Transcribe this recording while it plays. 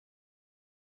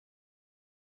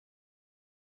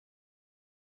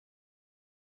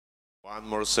One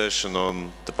more session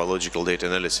on topological data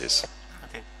analysis.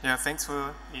 Okay, yeah, thanks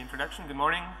for the introduction. Good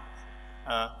morning.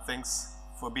 Thanks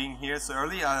for being here so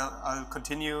early. I'll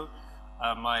continue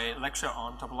my lecture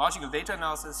on topological data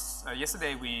analysis.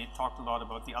 Yesterday we talked a lot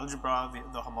about the algebra,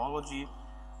 the homology,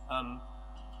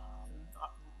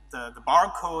 the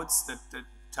Bauer codes that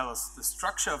tell us the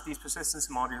structure of these persistence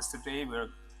modules. Today we're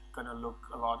going to look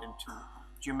a lot into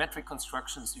geometric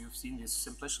constructions. You've seen these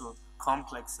simplicial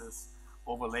complexes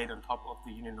overlaid on top of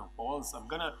the union of balls. I'm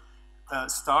going to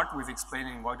start with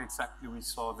explaining what exactly we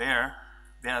saw there.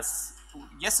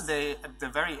 Yesterday, at the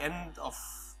very end of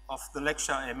the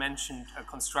lecture, I mentioned a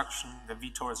construction, the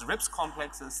V-torus-Rips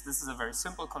complexes. This is a very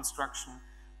simple construction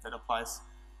that applies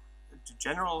to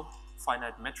general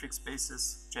finite metric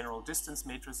spaces, general distance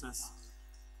matrices.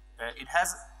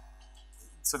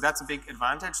 So that's a big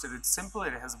advantage that it's simple.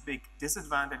 It has a big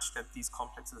disadvantage that these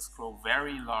complexes grow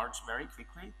very large very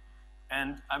quickly.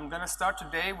 And I'm going to start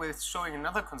today with showing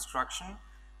another construction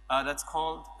that's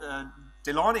called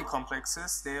Delaunay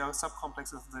complexes. They are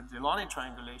subcomplexes of the Delaunay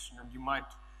triangulation, and you might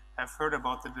have heard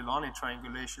about the Delaunay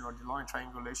triangulation or Delaunay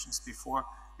triangulations before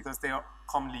because they are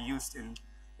commonly used in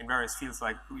various fields.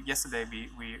 Like yesterday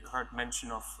we heard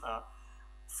mention of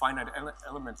finite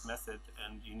element method,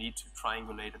 and you need to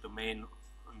triangulate a domain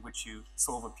in which you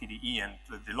solve a PDE, and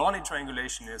the Delaunay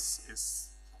triangulation is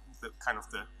the kind of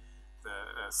the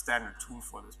standard tool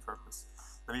for this purpose.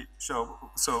 Let me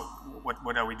show, so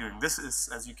what are we doing? This is,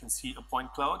 as you can see, a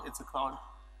point cloud. It's a cloud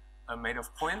made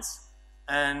of points,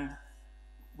 and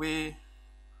we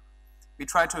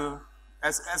try to,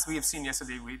 as we have seen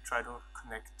yesterday, we try to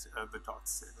connect the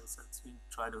dots in a sense. We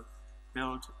try to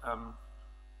build a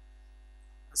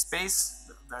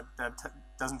space that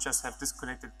doesn't just have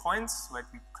disconnected points, like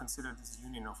we consider this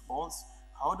union of balls.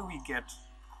 How do we get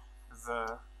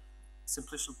the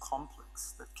simplicial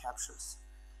complex that captures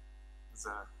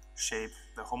the shape,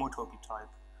 the homotopy type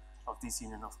of this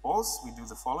union of balls? We do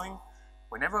the following.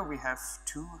 Whenever we have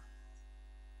two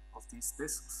of these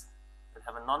disks that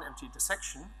have a non-empty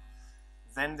intersection,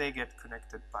 then they get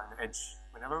connected by an edge.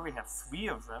 Whenever we have three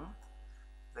of them,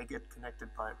 they get connected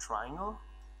by a triangle,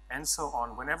 and so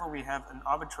on. Whenever we have an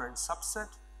arbitrary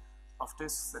subset of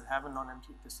disks that have a non-empty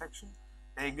intersection,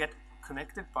 they get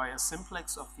connected by a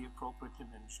simplex of the appropriate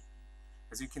dimension.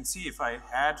 As you can see, if I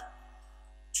had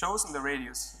chosen the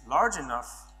radius large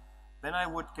enough, then I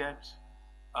would get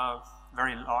a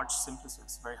very large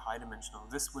simplices, very high dimensional.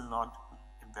 This will not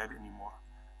embed anymore.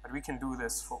 But we can do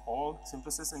this for all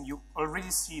simplices, and you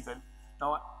already see that.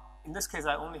 Now, in this case,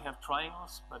 I only have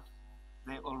triangles, but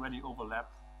they already overlap.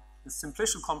 The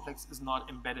simplicial complex is not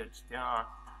embedded. There are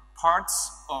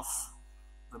parts of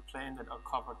the plane that are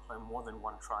covered by more than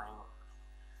one triangle.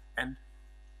 And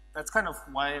that's kind of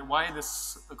why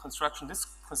this construction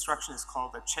is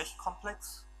called the Czech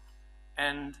complex.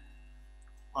 And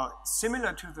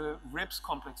similar to the Rips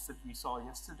complex that we saw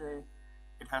yesterday,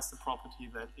 it has the property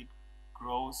that it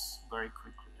grows very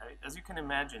quickly. As you can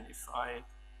imagine, if I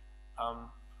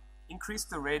increase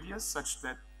the radius such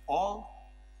that all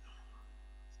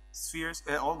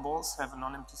balls have a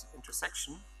non-empty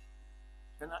intersection,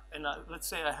 then let's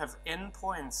say I have n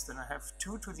points, then I have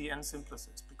 2 to the n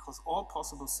simplices, because all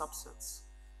possible subsets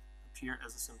appear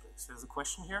as a simplex. There's a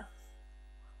question here?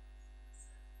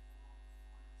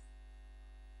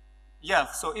 Yeah,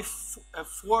 so if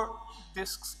 4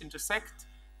 disks intersect,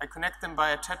 I connect them by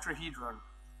a tetrahedron.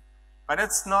 But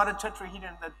that's not a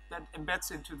tetrahedron that embeds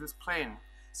into this plane.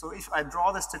 So if I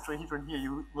draw this tetrahedron here,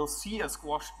 you will see a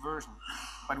squashed version.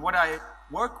 But what I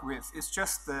work with is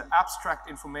just the abstract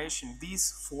information.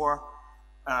 These 4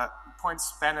 points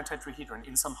span a tetrahedron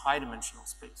in some high-dimensional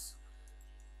space.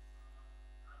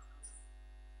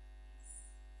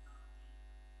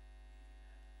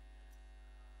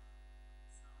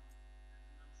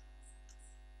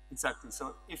 Exactly.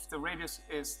 So if the radius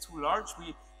is too large,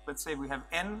 let's say we have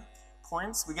n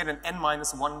points, we get an n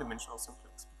minus 1 dimensional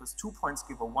simplex, because 2 points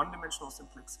give a 1 dimensional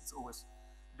simplex. It's always,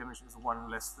 the dimension is 1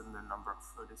 less than the number of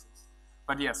vertices.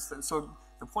 But yes, so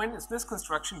the point is this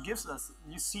construction gives us,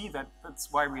 you see that's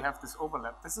why we have this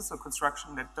overlap. This is a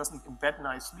construction that doesn't embed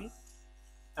nicely.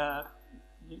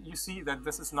 You see that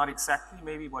this is not exactly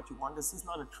maybe what you want. This is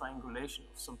not a triangulation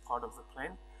of some part of the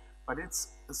plane, but it's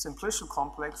a simplicial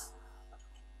complex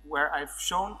where I've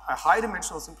shown a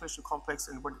high-dimensional simplicial complex,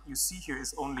 and what you see here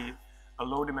is only a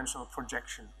low-dimensional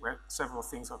projection where several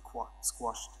things are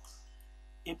squashed.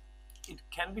 It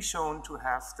can be shown to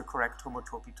have the correct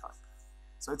homotopy type.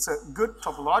 So it's a good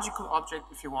topological object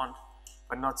if you want,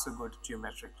 but not so good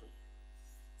geometrically.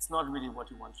 It's not really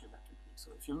what you want geometrically.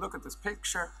 So if you look at this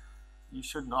picture, you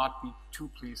should not be too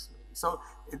pleased with it. So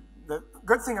the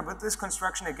good thing about this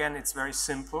construction, again, it's very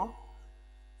simple.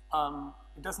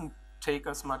 It doesn't take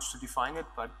us much to define it,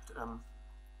 but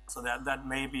so that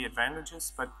may be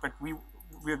advantages. But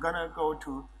we're gonna go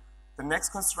to the next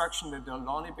construction, the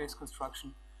Delaunay-based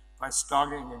construction, by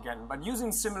starting again, but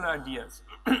using similar ideas.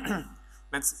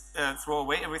 Let's throw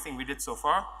away everything we did so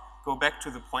far, go back to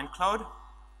the point cloud,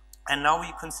 and now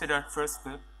we consider first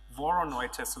the Voronoi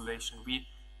tessellation. We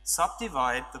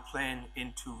subdivide the plane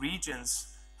into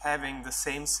regions having the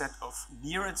same set of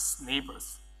nearest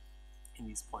neighbors in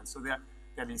these points. So there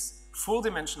are these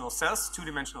full-dimensional cells,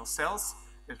 two-dimensional cells,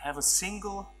 that have a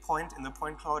single point in the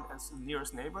point cloud as the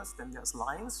nearest neighbors. Then there's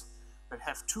lines that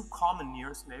have two common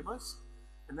nearest neighbors.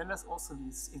 And then there's also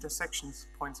these intersections,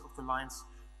 points of the lines.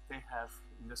 They have,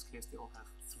 in this case, they all have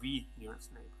three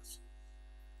nearest neighbors.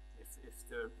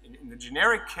 In the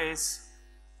generic case,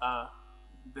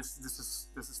 this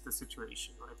is the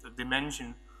situation, right? The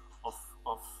dimension of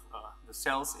the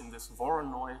cells in this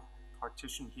Voronoi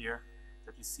partition here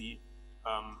that you see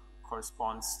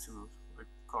correspond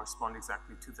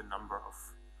exactly to the number of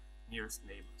nearest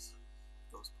neighbors,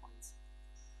 those points.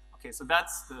 Okay, so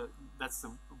that's the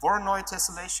Voronoi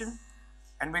tessellation,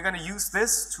 and we're going to use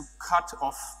this to cut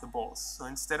off the balls. So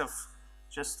instead of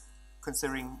just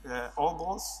considering all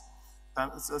balls,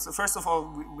 so first of all,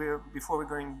 before we're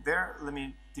going there, let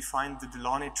me define the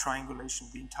Delaunay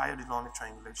triangulation, the entire Delaunay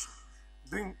triangulation.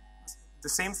 Doing the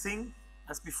same thing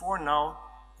as before. Now,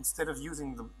 instead of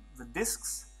using the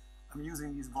disks, I'm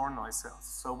using these Voronoi cells.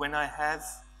 So when I have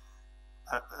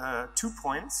 2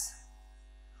 points,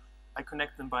 I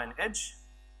connect them by an edge.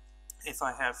 If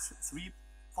I have 3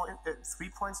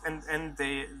 points and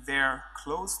their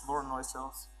closed Voronoi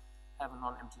cells have a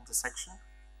non-empty intersection,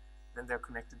 then they're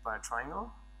connected by a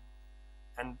triangle.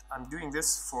 And I'm doing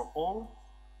this for all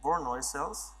Voronoi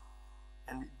cells,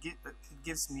 and it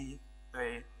gives me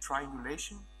a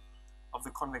triangulation of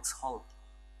the convex hull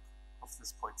of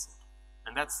this point set.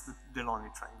 And that's the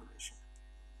Delaunay triangulation.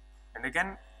 And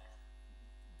again,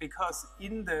 because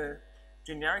in the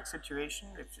generic situation,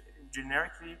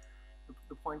 generically,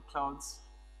 the point clouds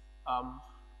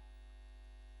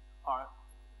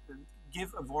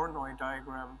give a Voronoi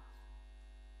diagram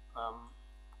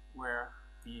where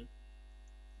the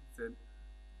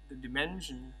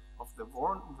dimension of the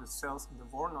cells in the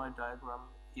Voronoi diagram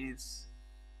is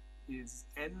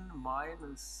n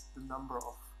minus the number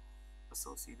of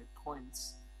associated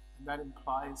points, and that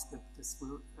implies that this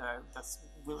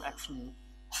will actually,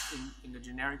 in the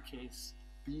generic case,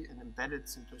 be an embedded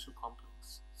simplicial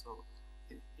complex. So,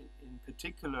 in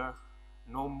particular,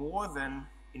 no more than,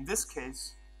 in this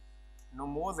case, no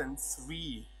more than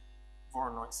 3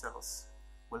 Voronoi cells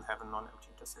will have a non-empty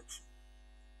intersection.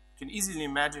 You can easily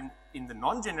imagine in the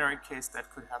non-generic case that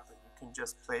could happen. You can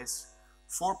just place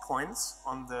 4 points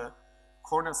on the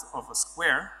corners of a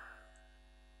square,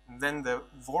 and then the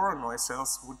Voronoi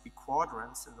cells would be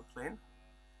quadrants in the plane,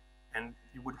 and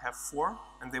you would have 4,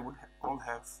 and they would all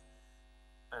have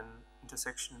an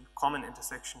intersection, common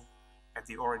intersection at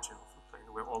the origin of the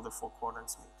plane, where all the 4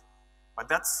 quadrants meet. But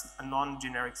that's a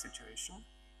non-generic situation.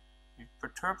 You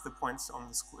perturb the points on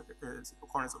the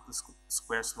corners of the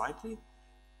square slightly,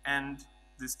 and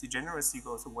this degeneracy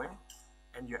goes away,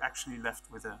 and you're actually left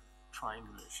with a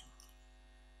triangulation.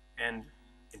 And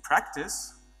in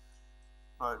practice,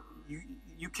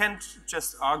 you can't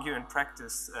just argue in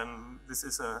practice. This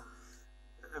is a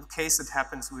case that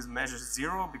happens with measure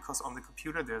 0, because on the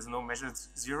computer there's no measure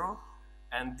 0,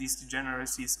 and these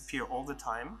degeneracies appear all the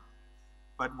time.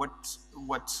 But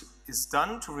what is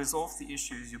done to resolve the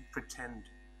issue is you pretend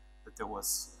that there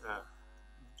was a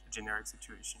generic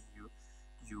situation.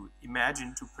 You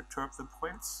imagine to perturb the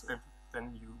points, and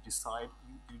then you decide,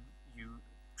 you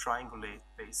triangulate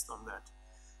based on that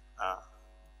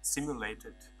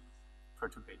simulated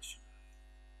perturbation.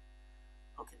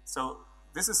 Okay, so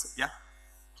this is, yeah?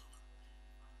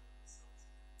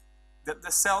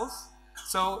 The cells,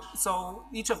 so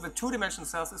each of the 2-dimensional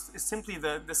cells is simply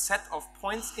the set of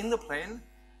points in the plane.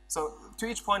 So to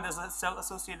each point there's a cell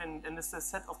associated, and it's a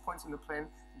set of points in the plane,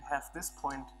 and have this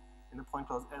point in the point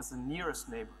cloud as the nearest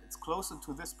neighbor. It's closer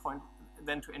to this point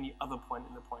than to any other point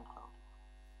in the point cloud.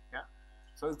 Yeah?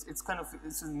 So it's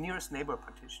a nearest neighbor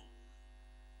partition.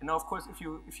 And now, of course,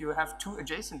 if you have 2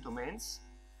 adjacent domains,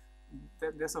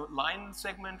 there's a line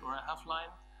segment or a half line,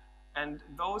 and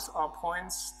those are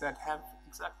points that have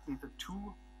exactly the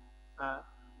 2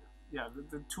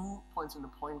 points in the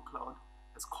point cloud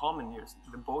as common nearest,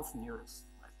 the both nearest.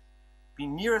 Right?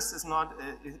 Being nearest is not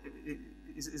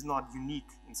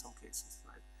unique in some cases,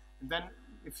 right? And then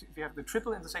if you have the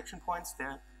triple intersection points,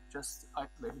 they're just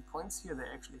isolated points here. They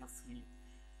actually have 3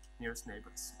 nearest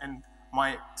neighbors. And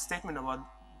my statement about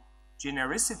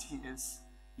genericity is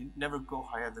you never go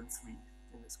higher than 3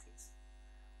 in this case.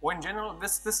 Or in general,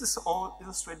 this is all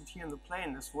illustrated here in the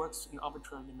plane. This works in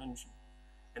arbitrary dimension.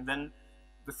 And then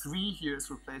the 3 here is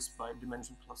replaced by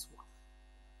dimension plus 1.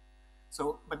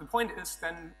 So, but the point is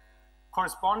then,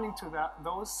 corresponding to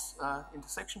those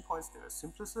intersection points, there are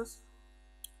simplices,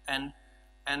 and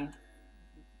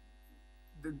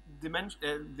the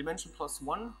dimension plus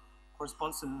 1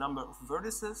 corresponds to the number of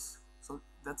vertices. So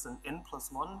that's an n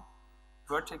plus 1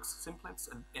 vertex simplex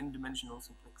and n-dimensional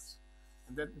simplex.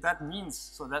 And that means,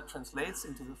 so that translates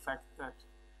into the fact that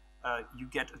you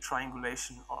get a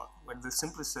triangulation where the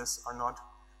simplices are not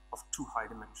of too high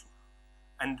dimension.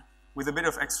 And with a bit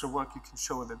of extra work, you can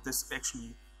show that this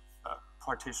actually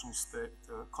partitions the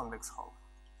convex hull.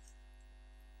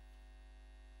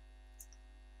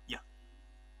 Yeah.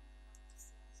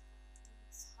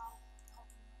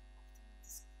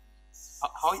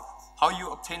 How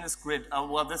you obtain this grid?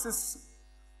 Well, this is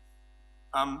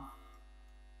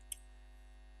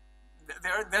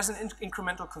there's an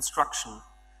incremental construction.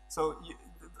 So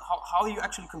how you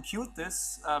actually compute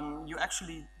this? You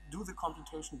actually do the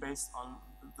computation based on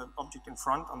the object in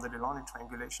front, on the Delaunay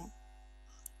triangulation.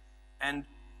 And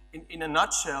in a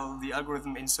nutshell, the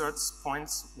algorithm inserts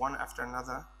points one after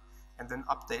another and then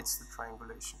updates the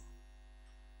triangulation.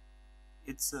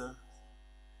 It's a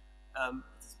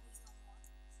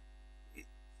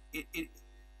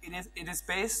it is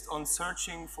based on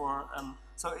searching for,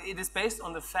 so it is based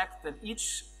on the fact that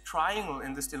each triangle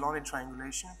in this Delaunay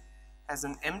triangulation has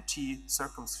an empty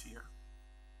circumsphere.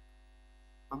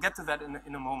 We'll get to that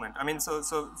in a moment. I mean, so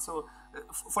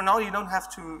for now you don't have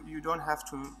to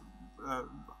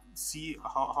see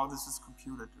how this is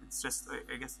computed. It's just,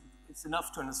 I guess, it's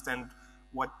enough to understand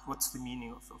what's the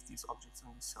meaning of these objects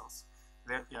and these cells.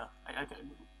 Yeah, I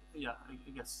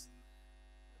guess.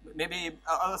 Maybe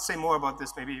I'll say more about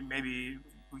this. Maybe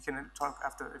we can talk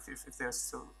after if there's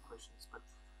still questions. But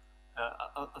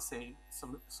I'll say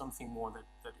something more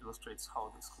that illustrates how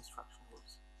this construction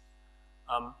works.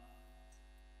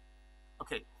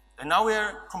 Okay, and now we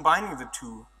are combining the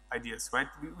two ideas, right?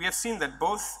 We have seen that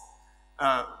both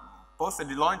the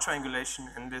Delaunay triangulation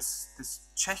and this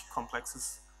Čech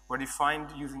complexes were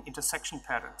defined using intersection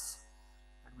patterns.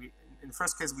 And in the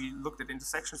first case, we looked at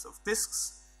intersections of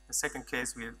disks. In the second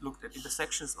case, we looked at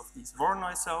intersections of these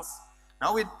Voronoi cells.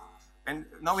 Now we're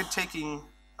taking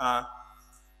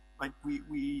like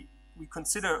we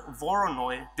consider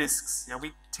Voronoi disks. Yeah,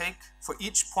 we take for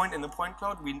each point in the point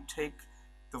cloud, we take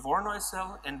the Voronoi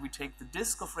cell and we take the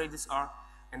disk of radius r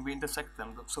and we intersect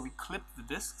them. So we clip the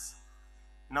disks.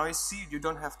 Now you see you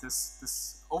don't have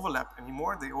this overlap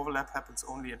anymore. The overlap happens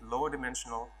only at lower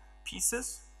dimensional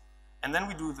pieces. And then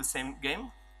we do the same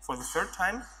game for the third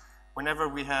time. Whenever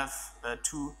we have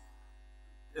two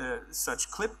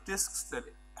such clipped disks that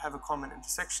have a common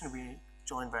intersection, we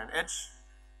join by an edge.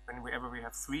 Whenever we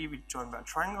have 3, we join by a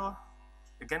triangle.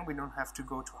 Again, we don't have to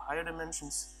go to higher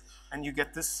dimensions. And you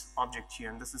get this object here.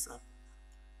 And this is a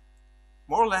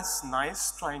more or less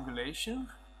nice triangulation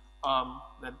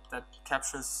that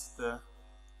captures the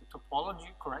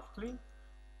topology correctly.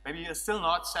 Maybe you're still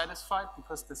not satisfied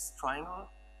because this triangle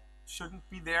shouldn't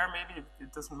be there. Maybe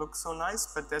it doesn't look so nice,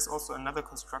 but there's also another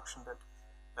construction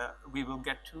that we will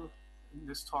get to in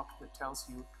this talk that tells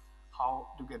you how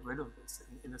to get rid of this.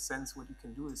 In a sense, what you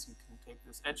can do is you can take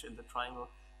this edge in the triangle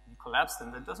and collapse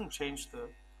them. That doesn't change the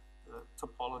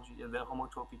topology, the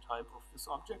homotopy type of this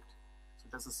object. So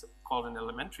this is called an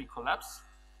elementary collapse.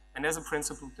 And there's a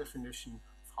principled definition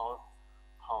of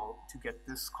how to get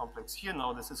this complex here.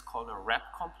 Now this is called a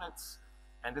wrap complex.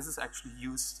 And this is actually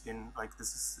used in, like,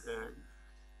 this is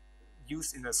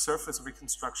used in a surface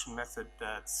reconstruction method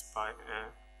that's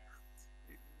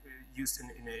used in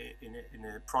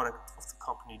a product of the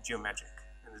company Geomagic.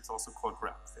 And it's also called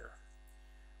wrap there.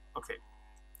 Okay,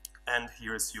 and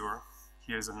here's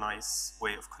a nice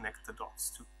way of connect the dots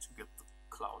to get the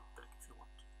cloud back if you want.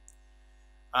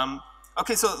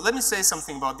 Okay, so let me say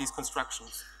something about these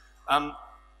constructions.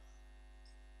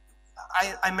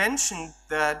 I mentioned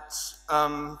that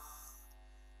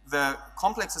the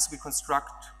complexes we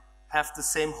construct have the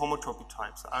same homotopy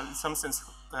types, are in some sense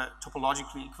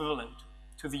topologically equivalent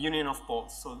to the union of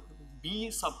both. So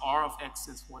B sub R of X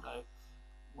is what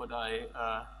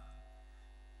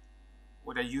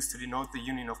I use to denote the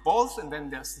union of both, and then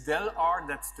there's del R,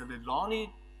 that's the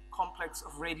Delaunay complex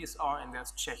of radius R, and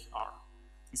there's Čech R.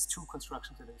 These two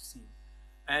constructions that I've seen.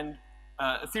 And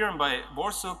a theorem by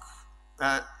Borsuk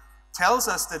tells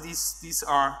us that these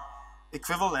are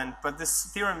equivalent, but this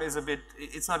theorem is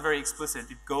it's not very explicit.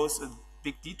 It goes a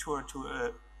big detour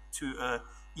to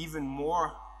even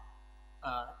more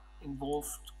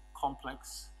involved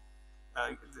complex.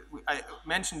 I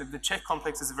mentioned that the Čech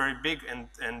complex is very big, and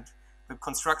the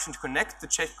construction to connect the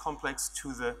Čech complex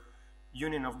to the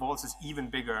union of balls is even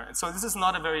bigger. And so this is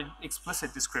not a very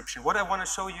explicit description. What I want to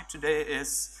show you today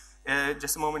is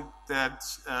just a moment that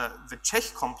the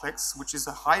Čech complex, which is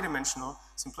a high-dimensional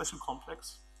simplicial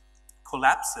complex,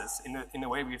 collapses in a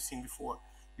way we've seen before.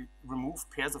 You remove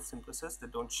pairs of simplices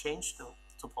that don't change the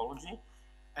topology,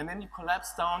 and then you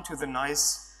collapse down to the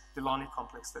nice Delaunay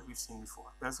complex that we've seen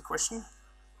before. There's a question?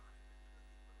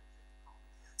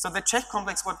 So the Čech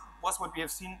complex was what we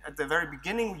have seen at the very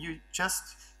beginning. You just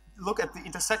look at the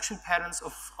intersection patterns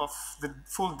of the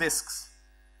full disks.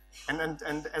 And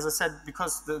as I said,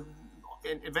 because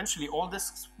eventually all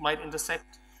disks might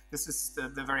intersect, this is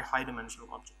the very high dimensional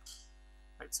object.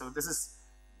 Right? So this is,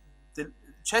 the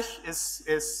Čech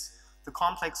is the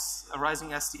complex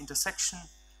arising as the intersection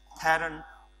pattern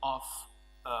of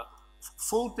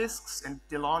full disks, and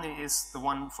Delaunay is the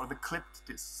one for the clipped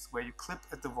disks, where you clip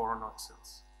at the Voronoi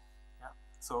cells. Yeah.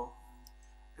 So,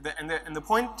 the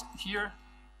point here,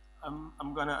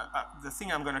 the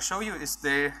thing I'm gonna show you is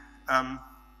there's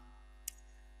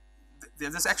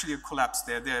actually a collapse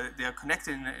there. They are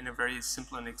connected in a very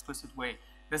simple and explicit way.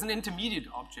 There's an intermediate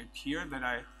object here that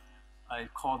I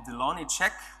call Delaunay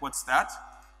Čech. What's that?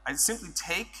 I simply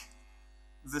take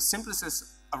the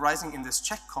simplices arising in this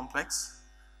Čech complex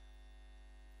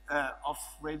of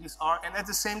radius r, and at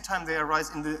the same time they arise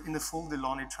in the full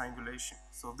Delaunay triangulation.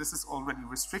 So this is already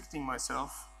restricting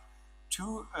myself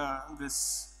to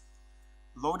this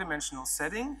low-dimensional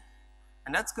setting,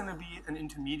 and that's going to be an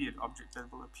intermediate object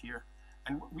that will appear.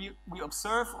 And we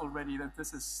observe already that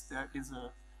there is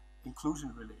a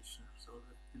inclusion relation. So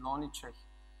the Delaunay Čech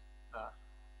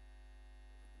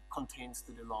contains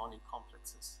the Delaunay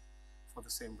complexes for the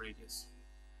same radius,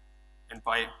 and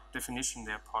by definition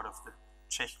they're part of the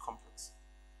Čech complex.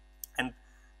 And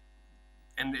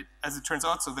as it turns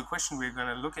out, so the question we're going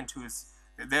to look into is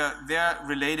they're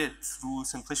related through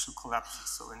simplicial collapses.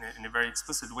 So in a very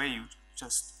explicit way, you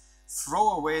just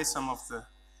throw away some of the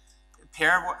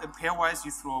pairwise,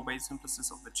 you throw away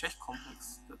simplices of the Čech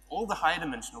complex, all the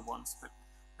high-dimensional ones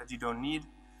that you don't need,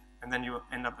 and then you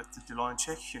end up at the Delaunay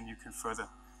Čech, and you can further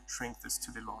shrink this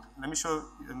to Delaunay. Let me show.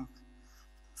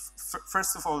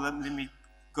 First of all, let me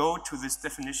go to this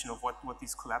definition of what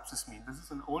these collapses mean. This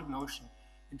is an old notion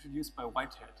introduced by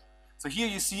Whitehead. So here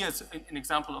you see an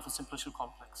example of a simplicial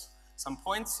complex. Some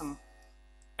points, some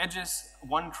edges,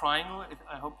 one triangle.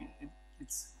 I hope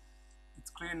it's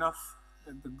clear enough.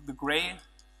 The gray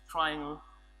triangle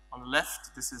on the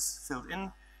left, this is filled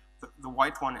in. The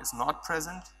white one is not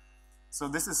present. So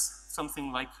this is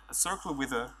something like a circle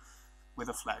with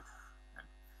a flag,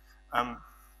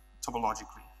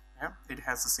 topologically. Yeah? It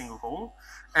has a single hole.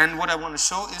 And what I want to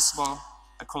show is, well,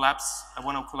 I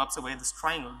want to collapse away this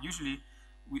triangle. Usually,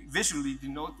 we visually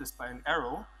denote this by an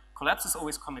arrow. Collapses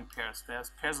always come in pairs. There's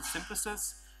pairs of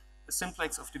simplices, a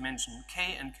simplex of dimension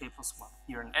k and k plus 1.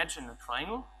 Here an edge and a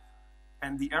triangle.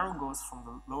 And the arrow goes from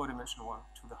the lower dimensional one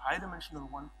to the high dimensional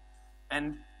one.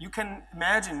 And you can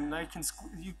imagine,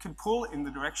 you can pull in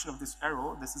the direction of this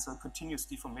arrow. This is a continuous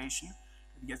deformation.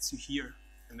 It gets you here,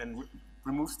 and then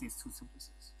removes these two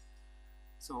simplices.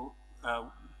 So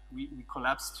we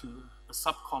collapse to a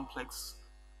subcomplex,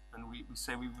 and we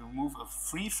say we remove a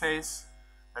free face.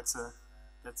 That's a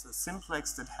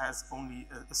simplex that has only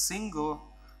a single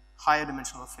higher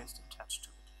dimensional face attached to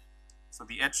it. So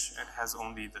the edge has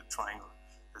only the triangle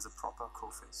as a proper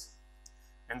coface.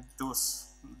 And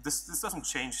this doesn't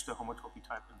change the homotopy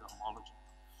type in the homology.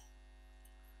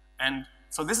 And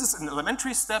so this is an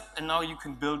elementary step, and now you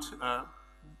can build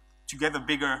together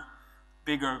bigger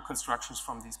constructions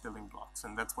from these building blocks,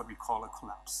 and that's what we call a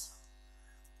collapse.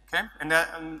 Okay, and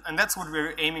that's what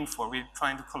we're aiming for. We're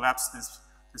trying to collapse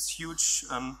this huge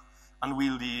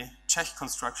unwieldy Čech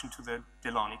construction to the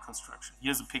Delaunay construction.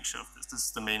 Here's a picture of this. This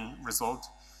is the main result.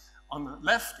 On the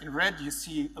left, in red, you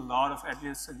see a lot of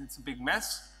edges, and it's a big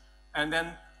mess. And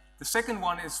then the second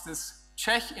one is this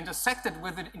Čech intersected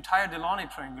with the entire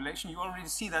Delaunay triangulation. You already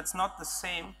see that's not the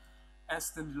same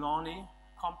as the Delaunay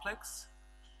complex.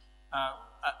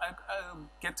 I'll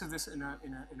get to this in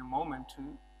a moment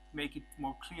to make it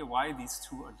more clear why these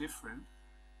two are different.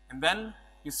 And then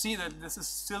you see that this is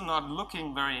still not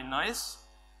looking very nice.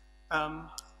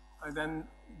 Then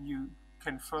you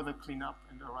can further clean up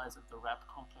and arise at the wrap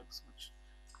complex, which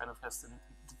kind of has the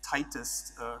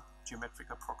tightest geometric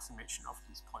approximation of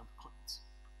these point clouds.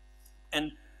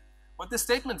 And what this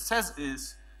statement says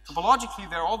is, topologically,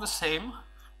 they're all the same,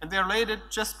 and they're related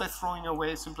just by throwing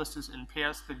away simplices in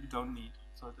pairs that you don't need.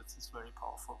 So this is very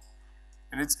powerful.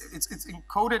 And it's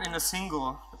encoded in a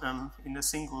single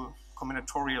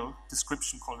combinatorial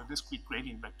description called a discrete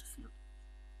gradient vector field.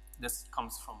 This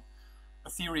comes from a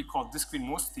theory called discrete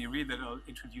Morse theory that I'll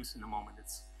introduce in a moment.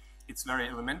 It's very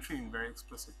elementary and very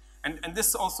explicit. And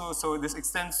this also, so this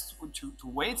extends to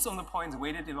weights on the points,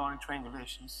 weighted Delaunay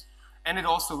triangulations. And it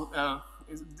also,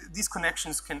 these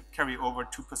connections can carry over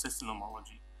to persistent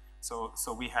homology. So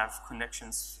we have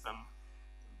connections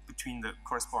between the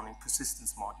corresponding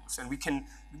persistence modules. And we can,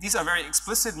 these are very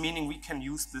explicit, meaning we can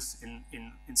use this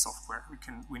in software.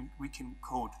 We can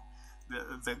code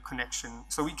the connection.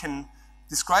 So we can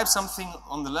describe something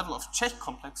on the level of Čech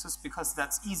complexes because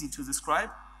that's easy to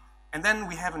describe. And then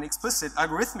we have an explicit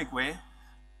algorithmic way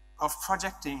of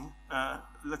projecting,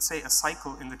 let's say, a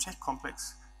cycle in the Čech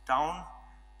complex down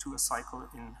to a cycle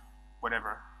in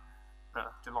whatever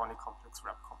Delaunay complex,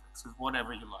 Rapp complex,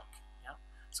 whatever you like. Yeah?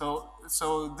 So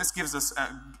this gives us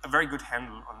a very good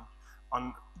handle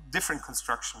on different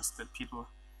constructions that people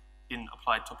in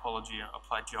applied topology or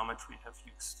applied geometry have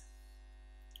used.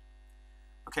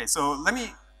 Okay, so let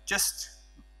me just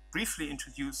briefly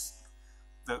introduce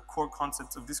the core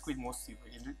concepts of discrete Morse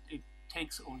theory. It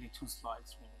takes only 2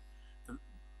 slides, really. The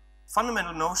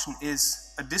fundamental notion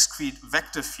is a discrete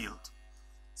vector field.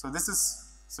 So this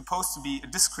is supposed to be a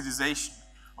discretization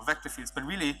of vector fields, but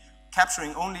really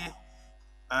capturing only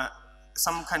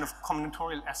some kind of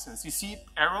combinatorial essence. You see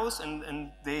arrows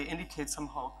and they indicate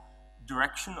somehow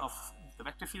direction of the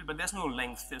vector field, but there's no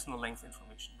length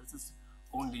information. This is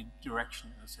only direction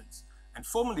in a sense. And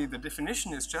formally, the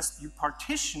definition is just you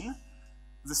partition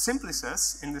the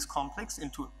simplices in this complex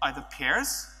into either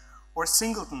pairs or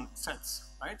singleton sets,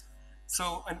 right?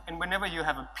 So, and whenever you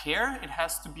have a pair, it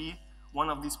has to be one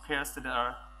of these pairs that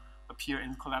appear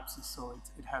in collapses. So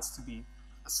it has to be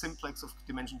a simplex of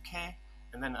dimension k,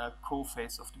 and then a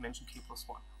co-phase of dimension k plus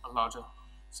 1, a larger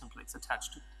simplex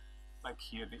attached to it, like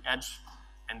here, the edge,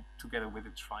 and together with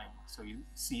a triangle. So you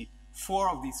see 4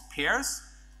 of these pairs,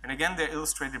 and again, they're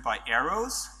illustrated by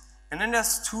arrows. And then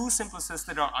there's 2 simplices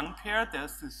that are unpaired.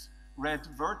 There's this red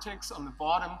vertex on the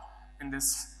bottom and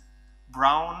this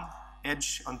brown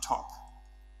edge on top.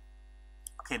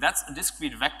 Okay, that's a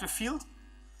discrete vector field.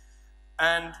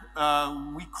 And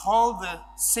we call the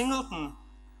singleton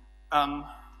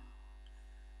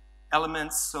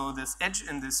elements, so this edge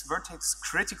and this vertex,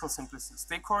 critical simplices.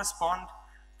 They correspond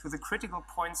to the critical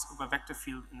points of a vector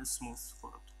field in a smooth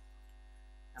world.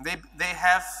 And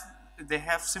they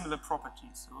have similar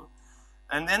properties. So,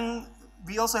 and then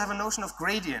we also have a notion of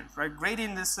gradient, right?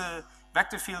 Gradient is a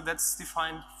vector field that's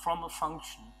defined from a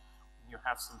function. You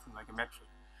have something like a metric.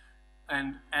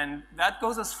 And that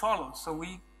goes as follows. So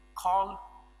we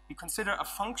consider a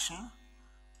function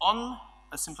on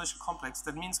a simplicial complex.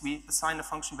 That means we assign a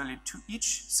function value to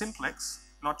each simplex,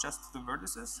 not just to the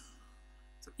vertices.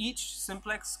 So each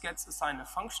simplex gets assigned a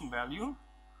function value.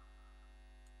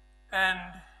 And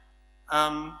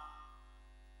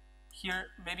here,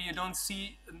 maybe you don't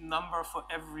see a number for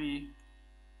every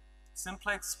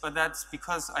simplex, but that's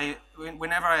because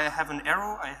whenever I have an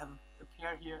arrow, I have a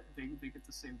pair here, they get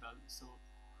the same value. So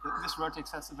this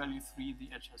vertex has the value 3, the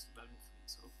edge has the value 3.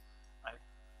 So I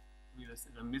realized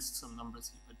that I missed some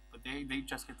numbers here, but they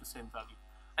just get the same value.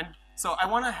 And so I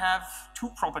want to have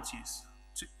 2 properties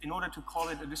in order to call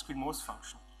it a discrete Morse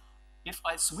function. If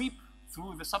I sweep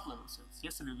through the sublevel sets.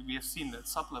 Yesterday we have seen that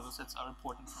sublevel sets are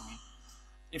important for me.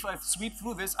 If I sweep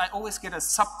through this, I always get a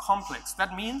subcomplex.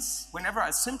 That means whenever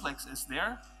a simplex is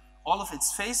there, all of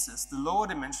its faces, the lower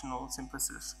dimensional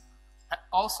simplices,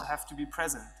 also have to be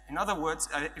present. In other words,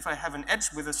 if I have an edge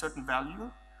with a certain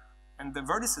value, and the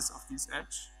vertices of this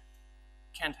edge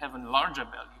can't have a larger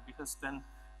value, because then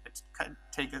it can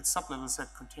take a sublevel set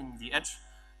containing the edge,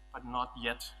 but not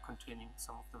yet containing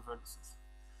some of the vertices.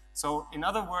 So in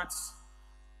other words,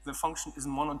 the function is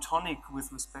monotonic with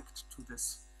respect to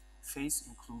this phase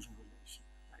inclusion relation.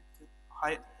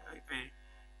 Right?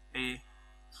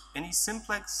 Any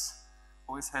simplex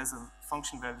always has a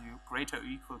function value greater or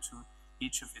equal to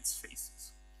each of its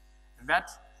phases. And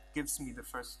that gives me the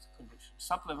first condition.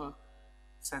 Sublevel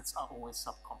sets are always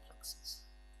subcomplexes.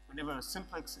 Whenever a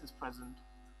simplex is present,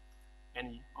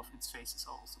 any of its phases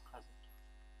are also present.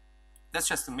 That's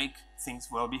just to make things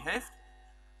well behaved.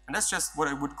 And that's just what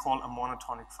I would call a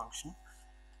monotonic function.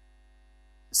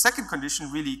 The second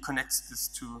condition really connects this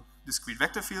to discrete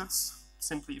vector fields.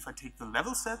 Simply if I take the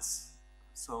level sets,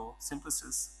 so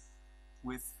simplices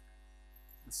with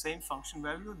the same function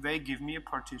value, they give me a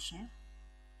partition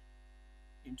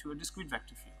into a discrete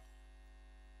vector field.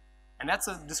 And that's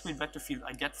a discrete vector field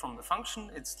I get from the function.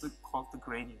 It's called the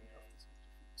gradient of this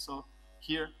vector field. So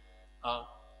here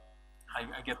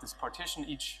I get this partition.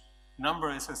 Each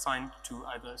number is assigned to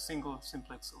either a single,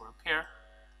 simplex, or a pair,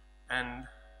 and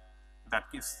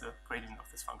that gives the gradient of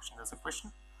this function. There's a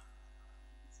question?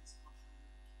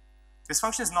 This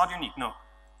function is not unique, no.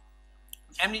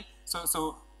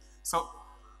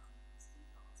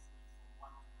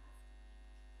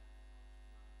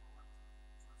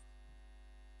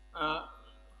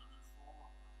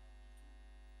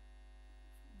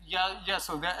 Yeah,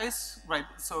 so there is, right,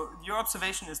 so your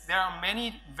observation is there are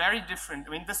many very different,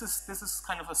 I mean, this is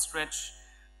kind of a stretch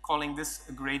calling this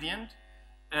a gradient,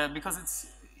 because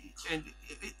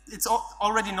it's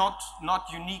already not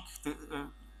unique.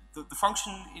 The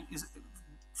function is,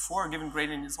 for a given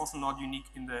gradient is also not unique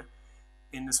in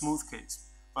the smooth case.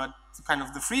 But kind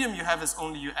of the freedom you have is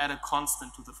only you add a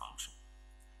constant to the function.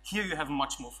 Here you have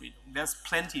much more freedom. There's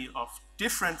plenty of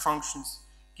different functions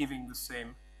giving the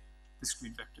same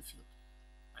discrete vector field.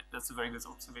 Right? That's a very good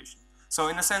observation. So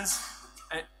in a sense,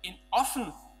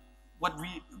 often what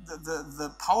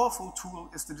the powerful tool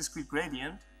is the discrete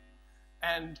gradient,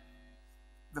 and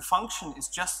the function is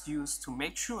just used to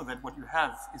make sure that what you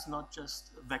have is not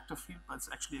just a vector field, but it's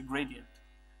actually a gradient.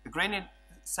 The gradient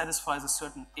satisfies a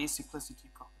certain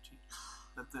acyclicity property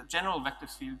that the general vector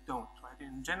field don't, right?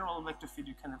 In general vector field,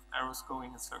 you can have arrows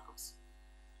going in circles.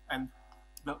 And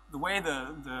the way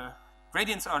the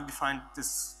gradients are defined,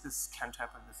 this can't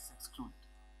happen, this is excluded.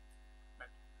 Right?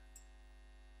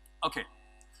 Okay,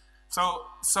 so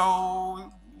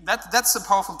that's a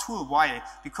powerful tool. Why?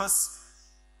 Because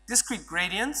discrete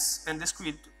gradients and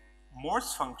discrete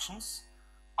Morse functions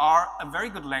are a very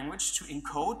good language to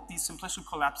encode these simplicial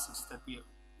collapses that we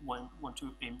want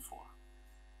to aim for.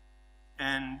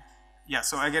 And yeah,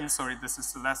 so again, sorry, this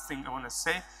is the last thing I want to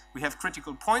say. We have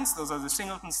critical points, those are the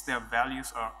singletons. Their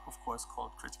values are, of course,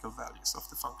 called critical values of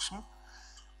the function.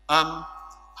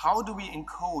 How do we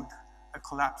encode a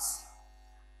collapse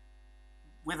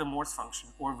with a Morse function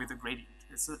or with a gradient?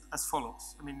 It's as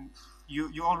follows. I mean,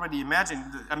 you already imagine,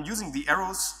 I'm using the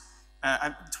arrows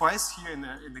twice here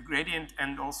in the gradient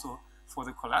and also for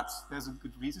the collapse. There's a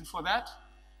good reason for that.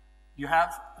 You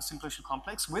have a simplicial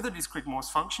complex with a discrete Morse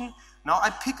function. Now I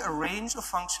pick a range of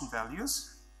function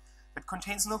values that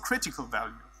contains no critical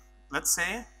value. Let's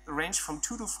say the range from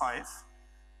 2 to 5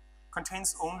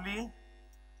 contains only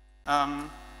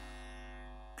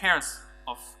pairs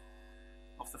of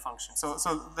the function. So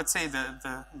let's say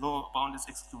the lower bound is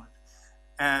excluded.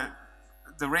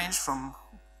 The range from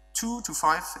 2 to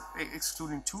 5,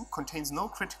 excluding 2, contains no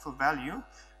critical value,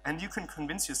 and you can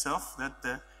convince yourself that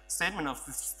the statement of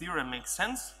this theorem makes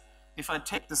sense if I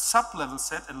take the sub-level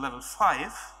set at level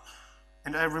 5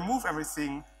 and I remove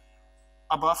everything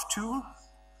above 2,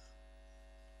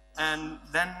 and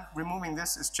then removing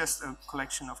this is just a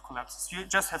collection of collapses. You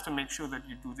just have to make sure that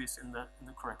you do this in the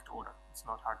correct order. It's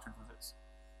not hard to do this.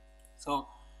 So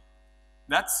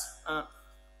that's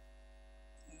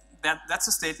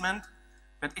a statement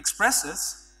that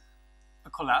expresses a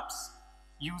collapse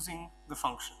using the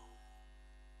function,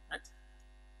 right?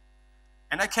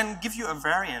 And I can give you a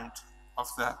variant of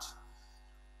that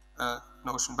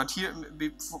notion. But here,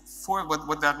 for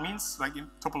what that means, like in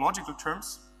topological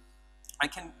terms, I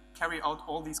can carry out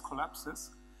all these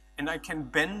collapses, and I can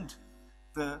bend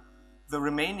the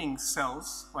remaining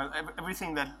cells. Well,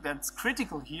 everything that's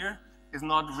critical here is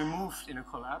not removed in a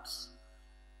collapse.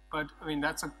 But I mean,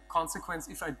 that's a consequence.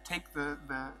 If I take the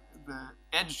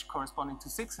edge corresponding to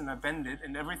 6 and I bend it,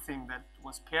 and everything that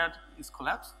was paired is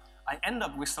collapsed, I end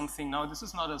up with something. Now, this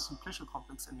is not a simplicial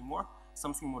complex anymore,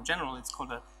 something more general. It's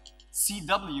called a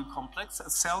CW complex, a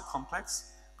cell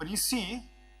complex. But you see,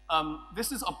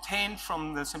 this is obtained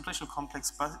from the simplicial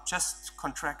complex by just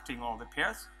contracting all the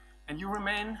pairs, and you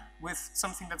remain with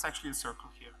something that's actually a circle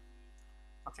here.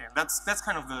 Okay, that's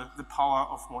kind of the power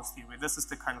of Morse theory. This is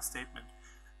the kind of statement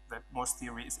that Morse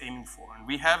theory is aiming for. And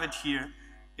we have it here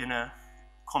in a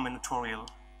combinatorial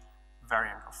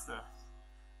variant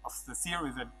of the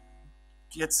theory that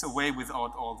gets away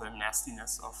without all the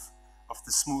nastiness of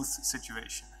the smooth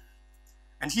situation.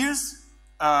 And here's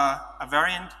a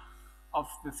variant of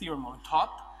the theorem on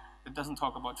top that doesn't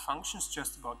talk about functions,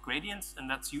 just about gradients, and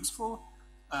that's useful.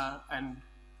 And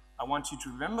I want you to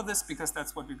remember this because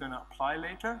that's what we're going to apply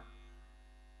later.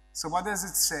 So what does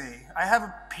it say? I have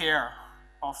a pair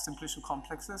of simplicial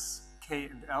complexes, K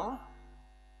and L.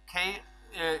 K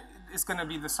is going to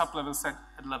be the sublevel set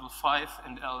at level 5,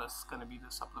 and L is going to be the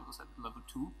sublevel set at level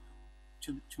 2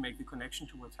 to make the connection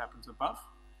to what happens above.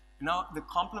 And now the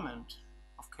complement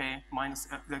of K minus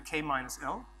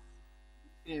L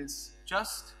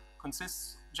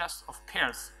consists just of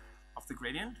pairs of the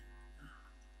gradient,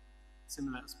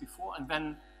 similar as before, and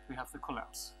then we have the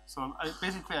collapse. So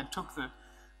basically I took the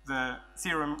the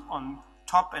theorem on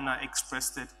top and I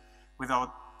expressed it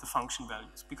without the function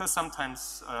values. Because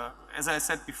sometimes, as I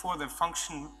said before, the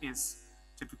function is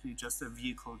typically just a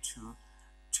vehicle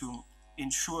to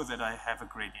ensure that I have a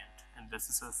gradient. And this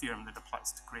is a theorem that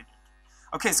applies to gradient.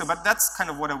 Okay, so but that's kind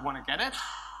of what I want to get at.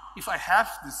 If I have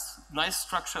this nice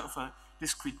structure of a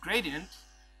discrete gradient,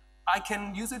 I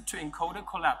can use it to encode a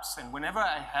collapse. And whenever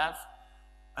I have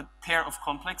a pair of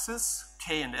complexes,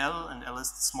 K and L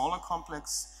is the smaller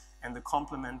complex, and the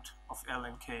complement of L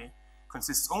and K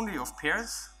consists only of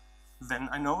pairs, then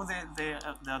I know they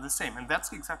are the same. And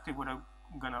that's exactly what I'm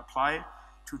going to apply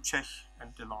to Čech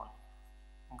and Delaunay.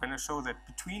 I'm going to show that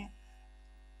between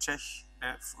Čech,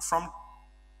 from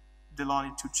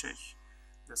Delaunay to Čech,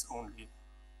 there's only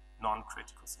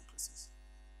non-critical simplices.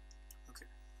 Okay,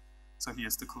 so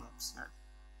here's the collapse. Yeah.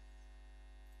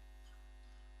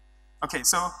 Okay,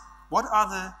 so what are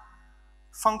the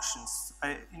functions?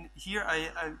 Here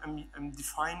I'm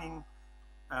defining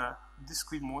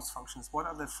discrete Morse functions. What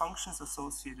are the functions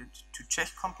associated to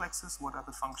Čech complexes? What are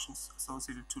the functions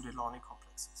associated to Delaunay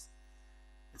complexes?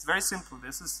 It's very simple.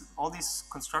 All these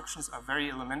constructions are very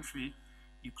elementary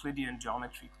Euclidean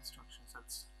geometry constructions.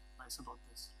 That's nice about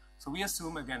this. So we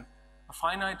assume, again, a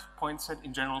finite point set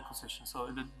in general position. So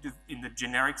in the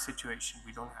generic situation,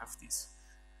 we don't have these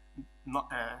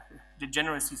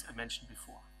degeneracies I mentioned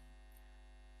before.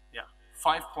 Yeah,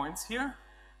 5 points here.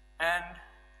 And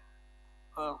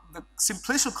the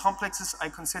simplicial complexes I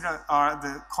consider are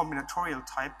the combinatorial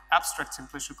type, abstract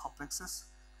simplicial complexes.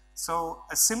 So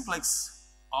a simplex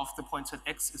of the point set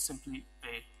X is simply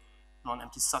a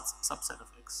non-empty subset of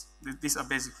X. These are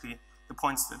basically the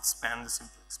points that span the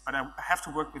simplex. But I have to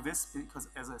work with this because,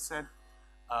 as I said,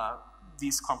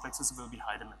 these complexes will be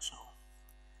high dimensional.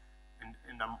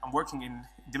 And I'm working in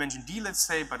dimension D, let's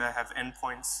say, but I have n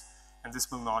points, and this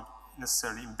will not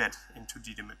necessarily embed into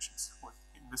D dimensions, or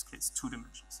in this case, 2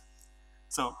 dimensions.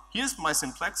 So here's my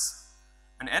simplex,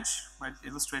 an edge, right,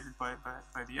 illustrated by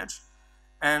the edge.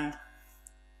 And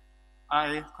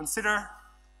I consider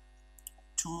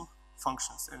 2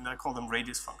 functions, and I call them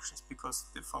radius functions because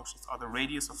the functions are the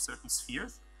radius of certain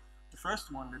spheres. The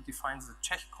first one that defines the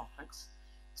Čech complex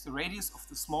is the radius of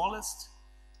the smallest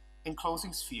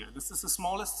enclosing sphere. This is the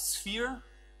smallest sphere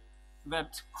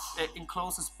that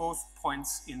encloses both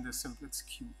points in the simplex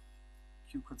Q.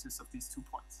 Q consists of these 2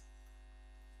 points.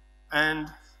 And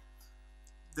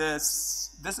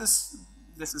this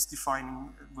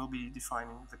will be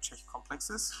defining the Čech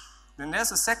complexes. Then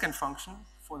there's a second function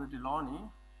for the Delaunay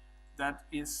that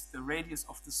is the radius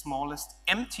of the smallest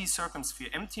empty circumsphere.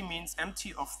 Empty means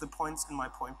empty of the points in my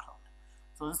point cloud.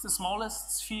 So it's the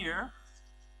smallest sphere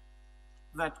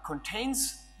that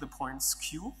contains the points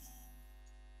Q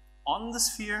on the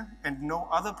sphere and no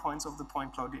other points of the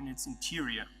point cloud in its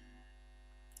interior.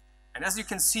 And as you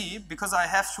can see, because I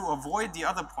have to avoid the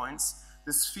other points,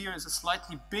 the sphere is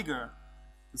slightly bigger.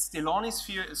 The Delaunay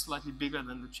sphere is slightly bigger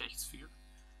than the Čech sphere.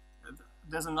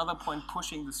 There's another point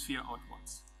pushing the sphere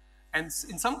outwards. And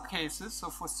in some cases, so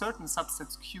for certain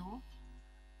subsets Q,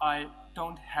 I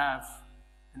don't have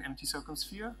an empty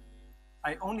circumsphere.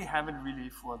 I only have it really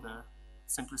for the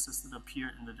simplices that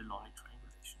appear in the Delaunay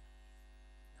triangulation.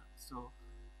 Yeah, so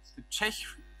the Čech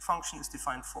function is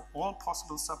defined for all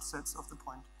possible subsets of the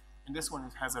point, and this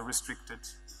one has a restricted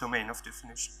domain of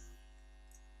definition.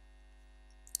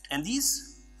 And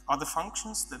these are the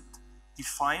functions that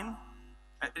define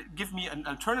give me an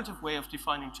alternative way of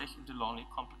defining Čech and Delaunay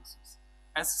complexes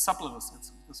as sublevel sets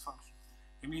of this function.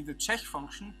 I mean, the Čech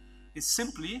function is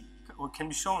simply, or can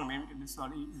be shown, maybe it's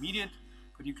not immediate,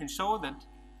 but you can show that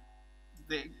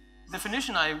the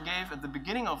definition I gave at the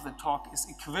beginning of the talk is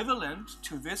equivalent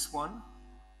to this one.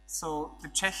 So the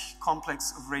Čech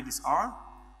complex of radius R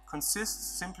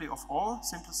consists simply of all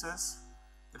simplices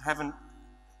that have a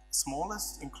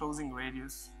smallest enclosing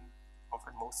radius of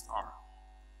at most R.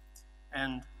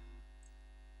 And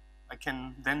I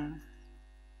can then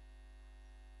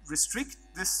restrict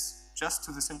this just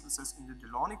to the simplices in the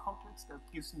Delaunay complex. That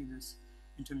gives me this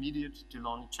intermediate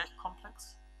Delaunay-Čech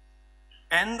complex.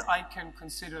 And I can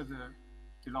consider the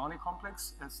Delaunay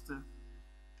complex as the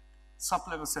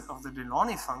sublevel set of the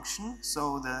Delaunay function.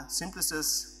 So the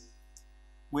simplices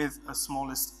with a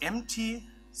smallest empty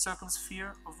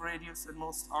circumsphere of radius at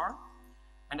most R.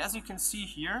 And as you can see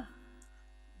here,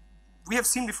 we have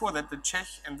seen before that the Čech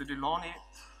and the Delaunay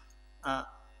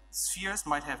spheres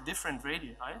might have different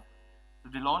radii. The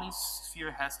Delaunay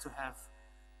sphere has to have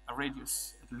a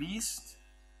radius at least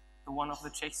the one of the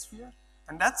Čech sphere.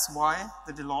 And that's why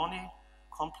the Delaunay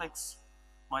complex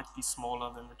might be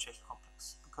smaller than the Čech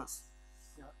complex. Because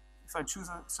if I choose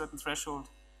a certain threshold,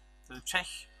 the Čech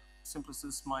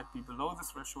simplices might be below the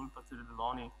threshold, but the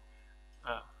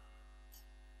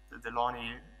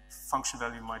Delaunay function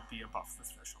value might be above the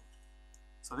threshold.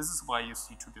 So this is why you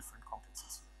see two different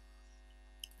complexes here.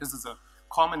 This is a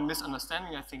common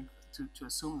misunderstanding, I think, to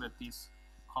assume that these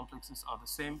complexes are the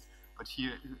same, but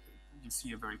here you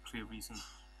see a very clear reason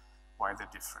why they're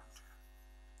different.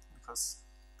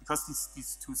 Because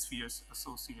these two spheres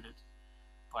associated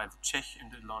by the Czech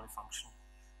and the Delaunay function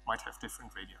might have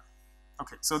different radii.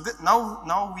 Okay, so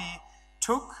now we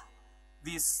took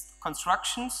these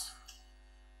constructions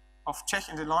of Czech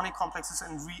and Delaunay complexes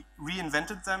and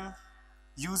reinvented them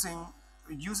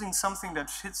using something that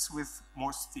fits with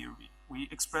Morse theory. We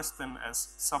expressed them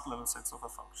as sublevel sets of a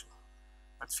function.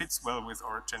 That fits well with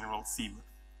our general theme,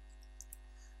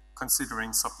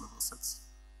 considering sublevel sets.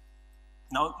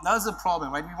 Now, there's a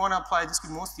problem, right? We want to apply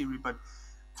discrete Morse theory, but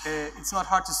it's not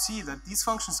hard to see that these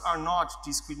functions are not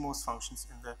discrete Morse functions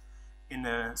in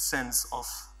the sense of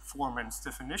Foreman's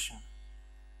definition,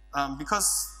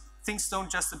 because things don't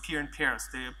just appear in pairs,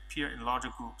 they appear in larger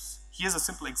groups. Here's a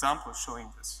simple example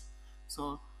showing this.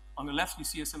 So on the left you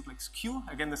see a simplex Q,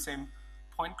 again the same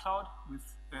point cloud with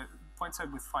point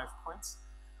set with 5 points.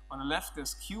 On the left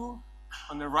there's Q,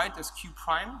 on the right there's Q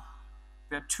prime.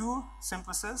 There are two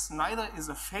simplices, neither is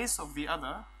a phase of the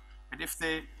other,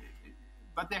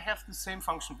 but they have the same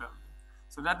function value.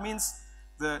 So that means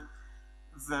the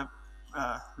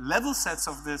level sets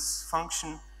of this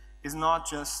function is not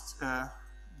just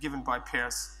given by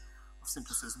pairs of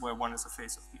simplices where one is a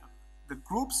phase of the other. The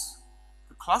groups,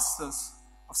 the clusters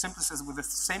of simplices with the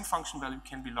same function value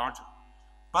can be larger.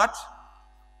 But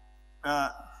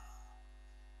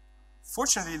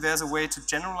fortunately, there's a way to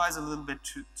generalize a little bit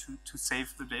to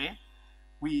save the day.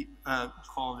 We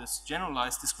call this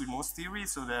generalized discrete Morse theory.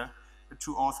 So the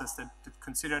two authors that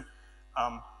considered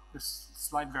this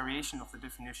slight variation of the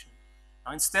definition.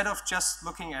 Now, instead of just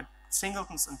looking at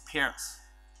singletons and pairs,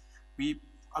 we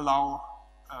allow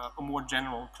a more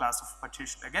general class of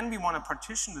partition. Again, we want to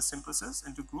partition the simplices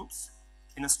into groups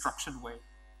in a structured way.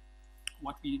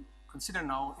 What we consider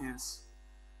now is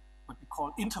what we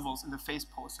call intervals in the phase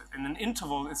poset. And an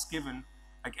interval is given,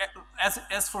 like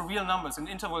as for real numbers, an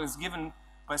interval is given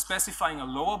by specifying a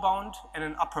lower bound and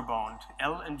an upper bound,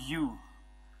 L and U.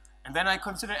 And then I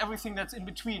consider everything that's in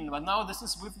between. But now this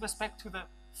is with respect to the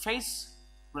phase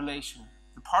relation,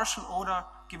 the partial order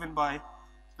given by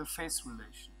the phase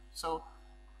relation. So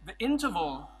the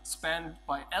interval spanned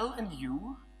by L and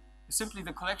U is simply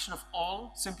the collection of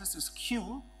all simplices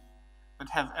Q that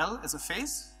have L as a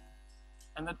phase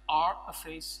and that are a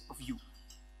phase of U,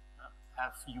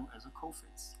 have U as a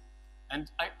cophase. And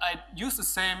I use the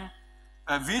same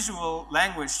visual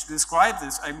language to describe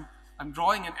this. I'm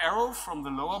drawing an arrow from the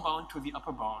lower bound to the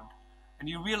upper bound. And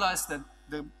you realize that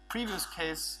the previous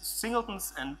case,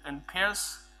 singletons and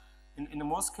pairs, in the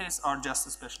Morse case, are just a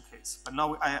special case. But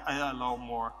now I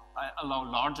allow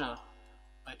larger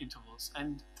intervals.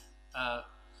 And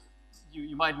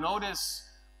you might notice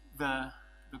the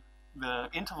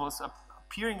intervals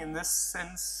appearing in this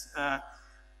sense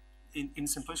in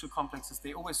simplicial complexes.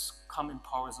 They always come in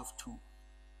powers of 2.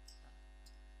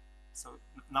 So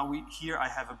now here I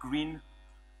have a green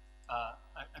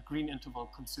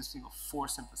interval consisting of 4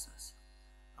 simplices,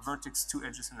 a vertex, 2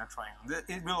 edges, and a triangle.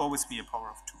 It will always be a power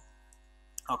of 2.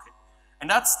 Okay, and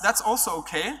that's also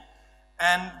okay.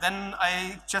 And then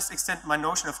I just extend my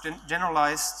notion of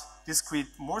generalized discrete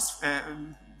Morse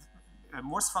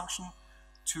function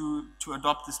to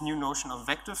adopt this new notion of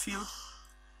vector field.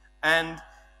 And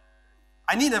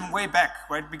I need a way back,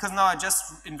 right? Because now I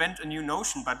just invent a new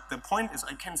notion, but the point is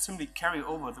I can simply carry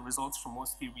over the results from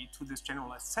Morse theory to this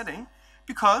generalized setting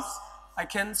because I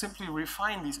can simply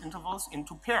refine these intervals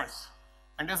into pairs.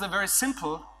 And there's a very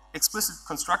simple explicit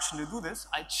construction to do this.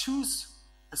 I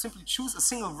simply choose a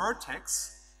single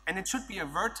vertex, and it should be a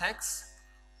vertex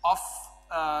of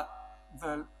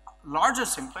the larger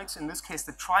simplex, in this case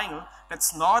the triangle,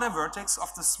 that's not a vertex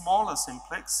of the smaller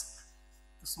simplex.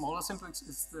 The smaller simplex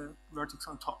is the vertex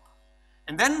on top.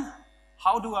 And then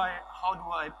how do I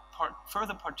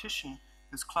further partition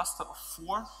this cluster of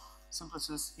 4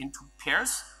 simplices into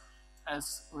pairs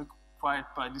as required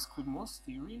by discrete Morse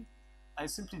theory? I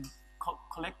simply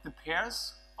collect the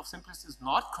pairs of simplices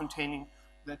not containing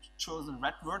that chosen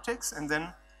red vertex, and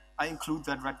then I include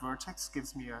that red vertex,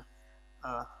 gives me a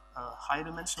high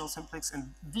dimensional simplex,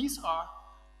 and these are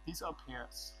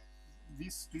pairs.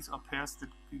 These are pairs that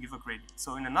give a gradient.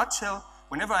 So in a nutshell,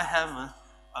 whenever I have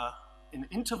an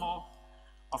interval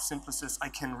of simplices, I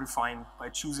can refine by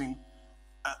choosing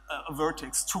a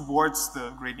vertex towards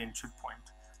the gradient should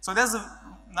point. So there's a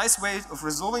nice way of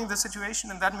resolving the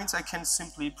situation, and that means I can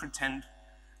simply pretend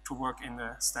to work in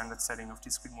the standard setting of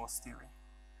discrete Morse theory.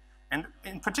 And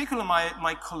in particular,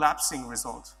 my collapsing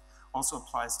result also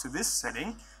applies to this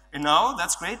setting. And now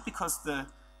that's great because the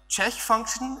Čech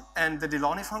function and the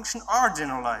Delaunay function are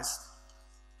generalized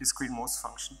discrete Morse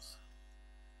functions.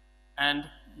 And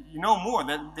you know more,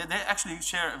 that they actually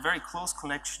share a very close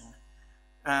connection.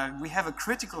 We have a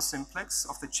critical simplex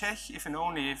of the Čech if and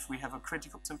only if we have a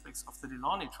critical simplex of the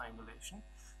Delaunay triangulation.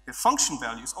 The function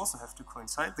values also have to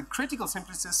coincide. The critical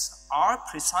simplices are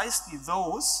precisely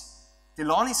those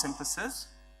Delaunay simplices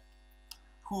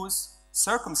whose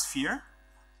circumsphere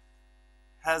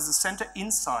has a center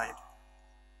inside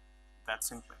that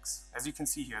simplex. As you can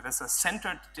see here, there's a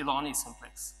centered Delaunay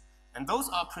simplex. And those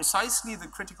are precisely the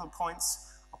critical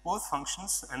points of both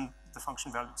functions, and the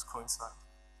function values coincide.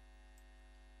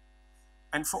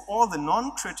 And for all the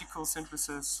non-critical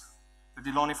simplices, the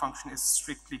Delaunay function is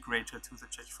strictly greater to the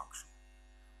Čech function.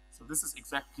 So this is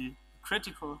exactly,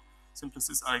 critical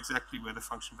simplices are exactly where the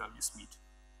function values meet.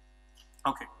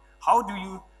 Okay, how do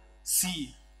you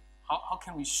see, how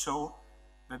can we show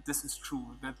that this is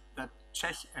true, that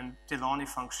Čech and Delaunay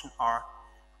function are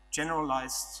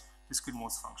generalized discrete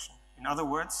Morse function? In other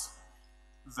words,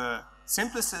 the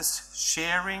simplices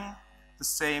sharing the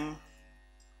same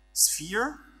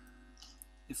sphere,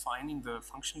 defining the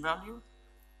function value,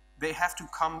 they have to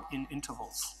come in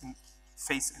intervals, in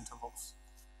phase intervals.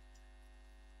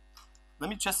 Let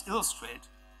me just illustrate,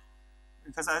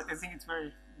 because I think it's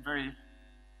very, very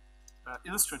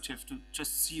illustrative to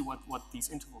just see what these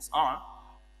intervals are.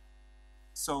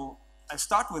 So I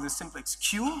start with a simplex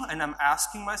Q, and I'm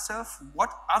asking myself,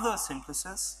 what other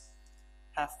simplices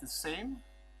have the same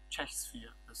Čech sphere,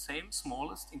 the same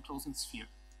smallest enclosing sphere?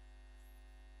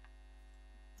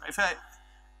 If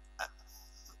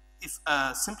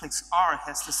a simplex R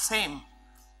has the same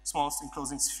smallest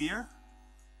enclosing sphere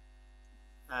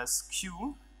as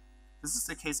Q, this is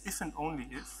the case if and only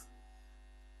if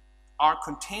R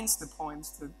contains the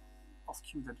points of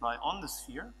Q that lie on the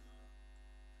sphere,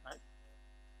 right?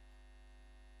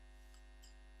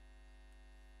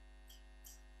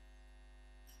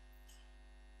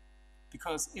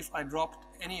 Because if I dropped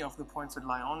any of the points that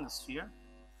lie on the sphere,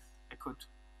 I could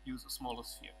use a smaller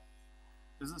sphere.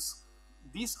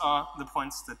 These are the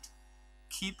points that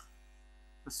keep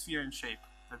the sphere in shape,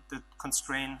 that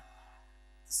constrain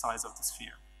the size of the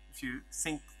sphere. If you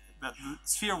think that the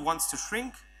sphere wants to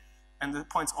shrink, and the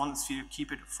points on the sphere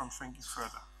keep it from shrinking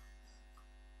further.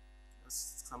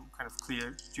 That's some kind of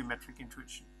clear geometric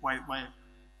intuition. Why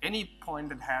any point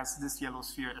that has this yellow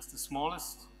sphere as the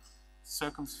smallest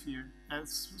circumsphere,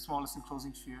 as smallest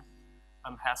enclosing sphere,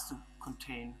 has to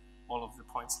contain all of the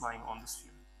points lying on the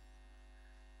sphere.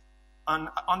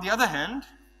 On the other hand,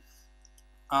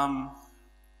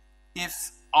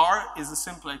 if R is a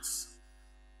simplex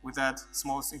with that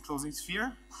smallest enclosing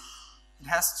sphere, it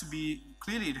has to be,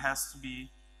 clearly it has to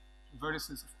be,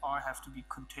 vertices of R have to be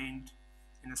contained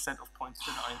in a set of points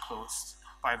that are enclosed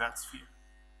by that sphere.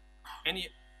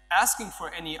 Asking for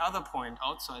any other point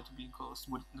outside to be enclosed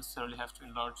wouldn't necessarily have to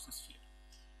enlarge the sphere.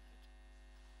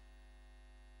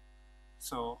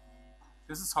 So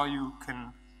this is how you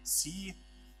can see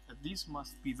that these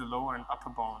must be the lower and upper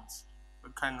bounds, a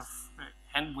kind of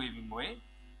hand-waving way,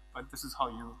 but this is how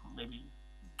you maybe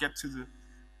get to the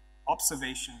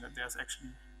observation that there's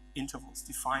actually intervals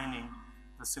defining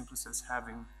the simplices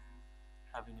having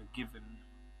a given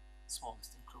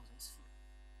smallest enclosing sphere.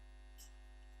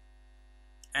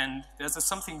 And there's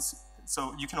something,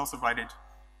 so you can also write it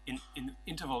in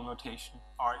interval notation.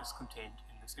 R is contained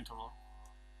in this interval.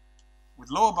 With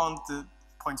lower bound, the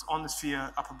points on the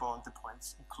sphere, upper bound, the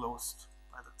points enclosed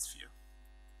by that sphere.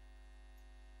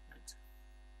 Right.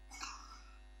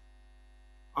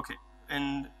 Okay,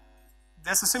 and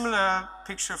there's a similar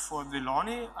picture for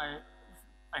Delaunay.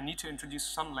 I need to introduce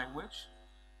some language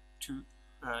to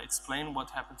explain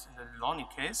what happens in the Delaunay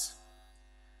case.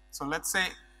 So let's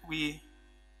say we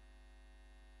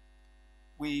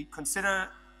consider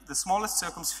the smallest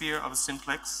circumsphere of a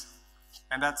simplex,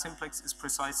 and that simplex is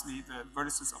precisely, the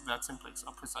vertices of that simplex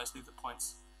are precisely the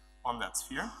points on that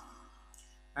sphere.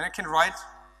 And I can write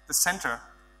the center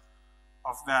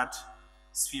of that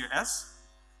sphere S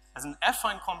as an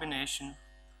affine combination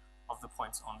of the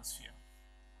points on the sphere.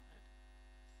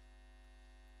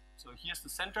 So here's the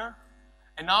center,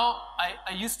 and now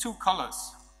I use two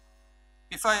colors.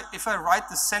 If I write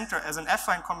the center as an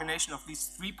affine combination of these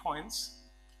 3 points,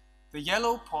 the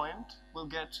yellow point will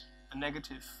get a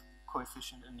negative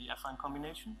coefficient in the affine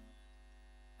combination,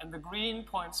 and the green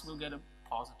points will get a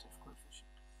positive coefficient.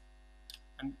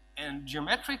 And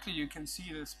geometrically, you can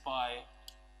see this by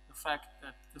the fact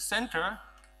that the center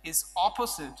is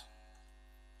opposite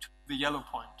to the yellow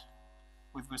point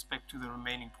with respect to the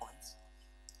remaining points.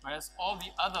 Whereas all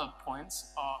the other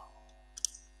points are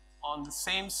on the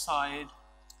same side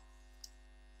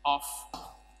of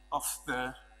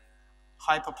the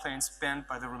hyperplane spanned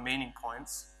by the remaining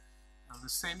points. On the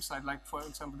same side, like for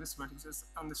example, this vertex is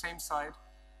on the same side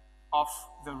of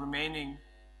the remaining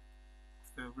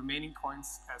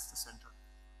points as the center.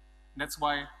 And that's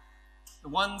why the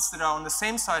ones that are on the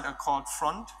same side are called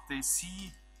front. They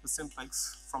see the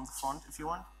simplex from the front, if you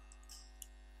want.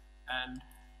 And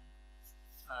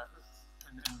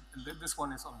this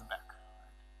one is on the back,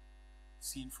 right?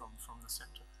 Seen from the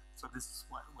center. So this is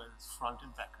where this front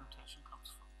and back rotation comes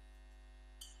from.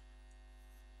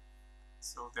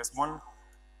 So there's one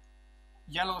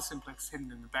yellow simplex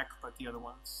hidden in the back, but the other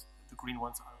ones, the green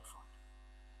ones, are in front.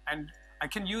 And I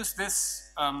can use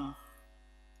this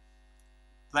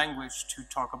language to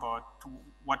talk about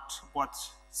what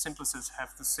simplices have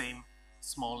the same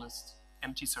smallest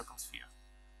empty circumsphere,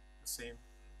 the same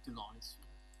Delaunay sphere.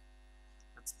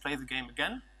 Let's play the game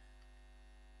again.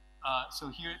 So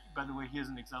here, by the way, here's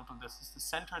an example. This is the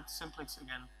centered simplex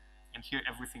again, and here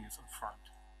everything is in front,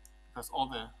 because all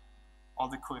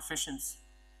the coefficients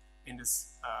in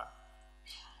this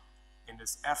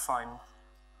affine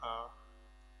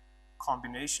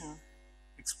combination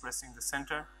expressing the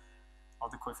center, all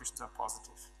the coefficients are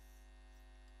positive.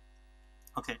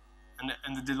 Okay,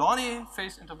 and the Delaunay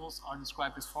phase intervals are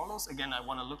described as follows. Again, I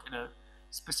want to look at a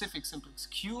specific simplex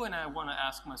Q, and I want to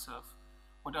ask myself,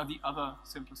 what are the other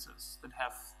simplices that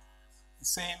have the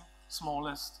same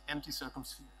smallest empty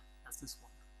circumsphere as this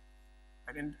one?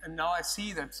 Right? And now I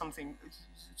see that something,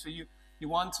 so you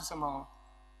want to somehow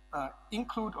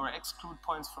include or exclude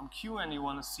points from Q, and you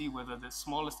want to see whether the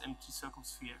smallest empty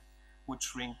circumsphere would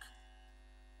shrink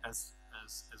as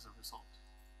a result.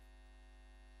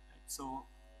 Right? So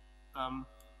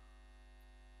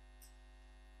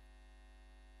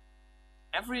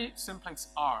every simplex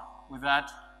R with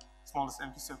that smallest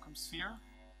empty circumsphere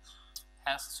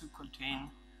has to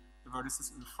contain the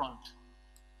vertices in the front.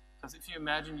 Because if you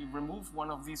imagine you remove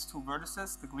one of these two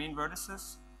vertices, the green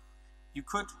vertices, you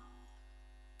could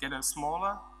get a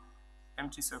smaller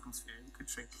empty circumsphere. You could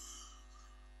shrink it.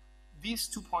 These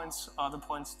 2 points are the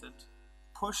points that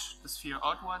push the sphere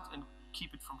outward and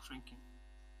keep it from shrinking.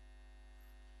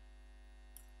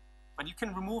 But you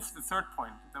can remove the third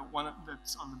point, the one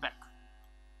that's on the back,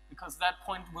 because that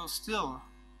point will still,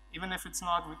 even if it's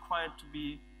not required to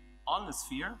be on the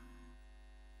sphere,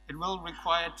 it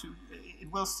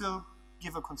will still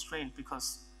give a constraint,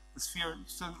 because the sphere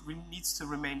still needs to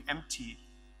remain empty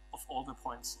of all the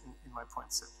points in my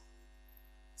point set.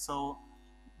 So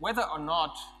whether or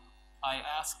not I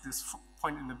ask this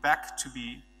point in the back to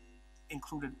be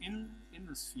included in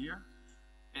the sphere,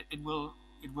 it will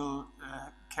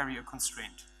carry a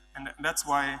constraint. And that's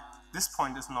why this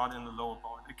point is not in the lower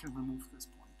bound. I can remove this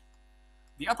point.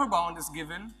 The upper bound is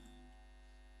given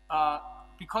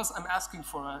because I'm asking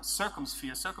for a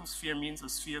circumsphere. Circumsphere means a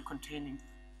sphere containing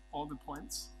all the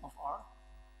points of R.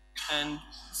 And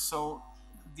so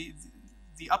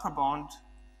the upper bound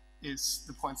is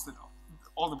the points that,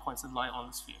 all the points that lie on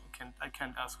the sphere. I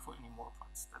can't ask for any more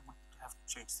points. That would have to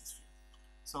change the sphere.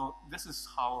 So this is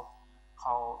how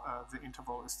the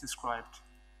interval is described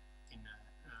in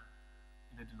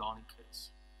the Delaunay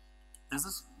case.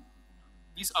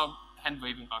 These are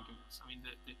hand-waving arguments. I mean,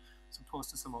 they're supposed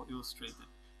to somehow illustrate that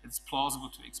it's plausible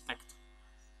to expect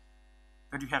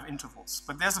that you have intervals.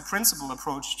 But there's a principal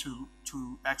approach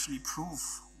to actually prove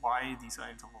why these are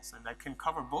intervals. And I can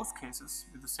cover both cases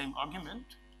with the same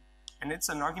argument. And it's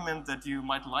an argument that you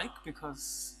might like,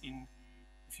 because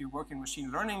if you work in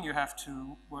machine learning, you have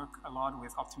to work a lot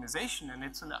with optimization. And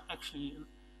it's actually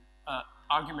an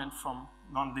argument from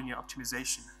nonlinear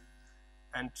optimization.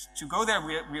 And to go there,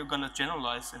 we are going to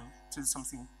generalize into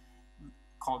something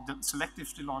called the selective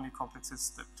Delaunay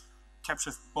complexes that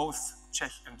captures both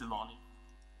Čech and Delaunay.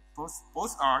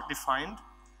 Both are defined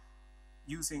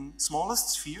using smallest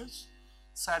spheres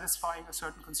satisfying a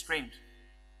certain constraint.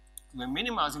 We're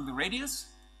minimizing the radius.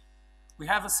 We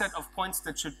have a set of points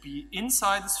that should be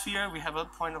inside the sphere. We have a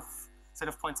set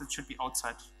of points that should be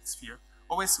outside the sphere.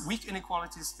 Always weak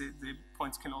inequalities, the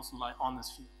points can also lie on the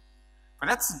sphere. But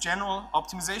that's a general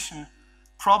optimization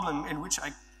problem in which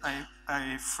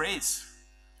I phrase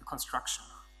the construction,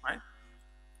 right?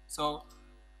 So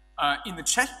in the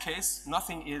Čech case,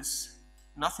 nothing is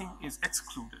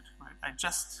excluded, right? I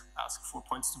just ask for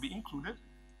points to be included.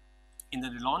 In the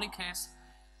Delaunay case,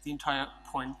 the entire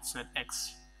point set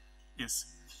X is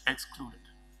excluded.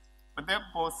 But they're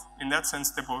both, in that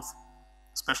sense, they're both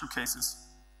special cases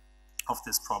of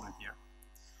this problem here.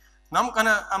 Now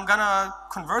I'm gonna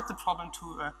convert the problem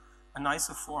to a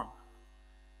nicer form.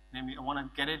 Namely, I want to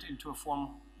get it into a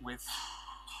form with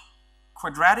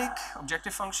quadratic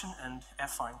objective function and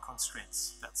affine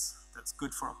constraints. That's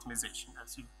good for optimization,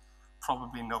 as you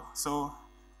probably know. So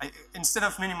instead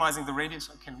of minimizing the radius,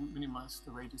 I can minimize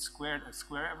the radius squared. I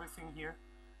square everything here,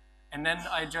 and then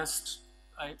I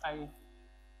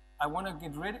want to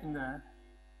get rid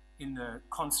in the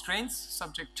constraints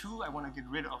subject to. I want to get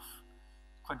rid of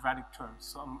quadratic terms.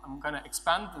 So I'm going to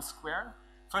expand the square.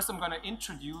 First, I'm going to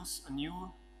introduce a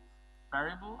new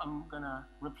variable. I'm going to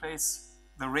replace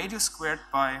the radius squared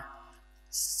by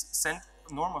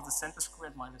norm of the center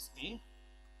squared minus a.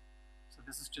 So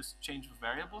this is just change of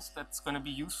variables. That's going to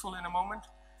be useful in a moment.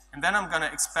 And then I'm going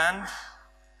to expand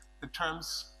the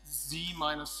terms z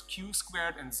minus q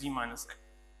squared and z minus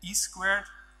e squared.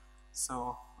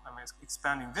 So I'm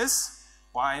expanding this.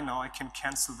 Why? Now I can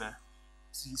cancel the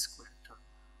z squared term.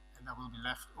 And I will be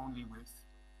left only with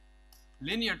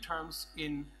linear terms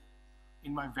in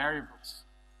my variables.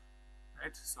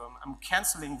 Right? So I'm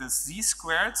canceling the z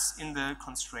squareds in the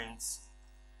constraints.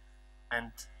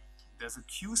 And there's a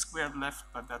q squared left,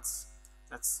 but that's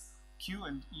q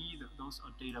and e, those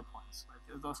are data points.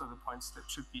 Right? Those are the points that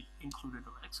should be included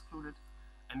or excluded,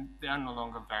 and they are no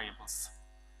longer variables.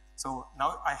 So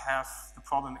now I have the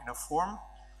problem in a form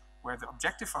where the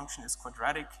objective function is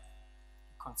quadratic,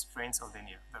 the constraints are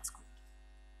linear. That's good.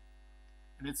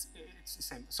 And it's the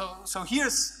same. So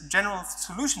here's general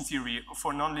solution theory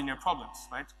for nonlinear problems,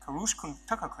 right?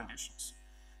 Karush-Tucker conditions.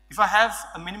 If I have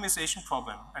a minimization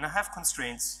problem and I have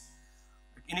constraints,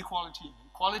 like inequality and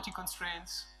equality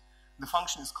constraints, the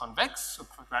function is convex, so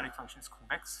quadratic function is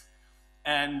convex,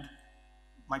 and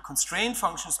my constraint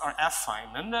functions are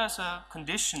affine, then there's a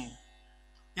condition,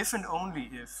 if and only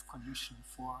if condition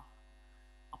for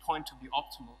a point to be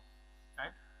optimal,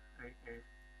 right?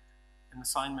 An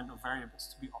assignment of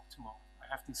variables to be optimal. I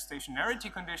have these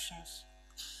stationarity conditions,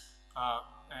 I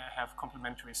have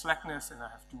complementary slackness, and I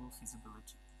have dual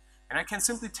feasibility. And I can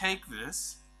simply take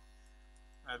this.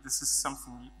 This is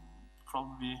something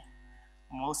probably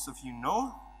most of you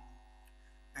know.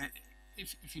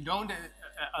 If you don't,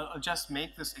 I'll just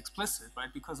make this explicit,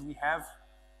 right? Because we have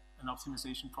an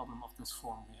optimization problem of this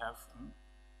form.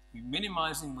 We're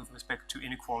minimizing with respect to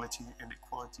inequality and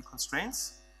equality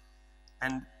constraints.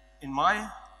 And in my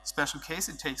special case,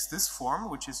 it takes this form,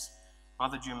 which is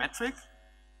rather geometric.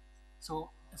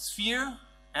 So a sphere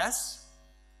S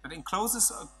that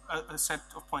encloses a set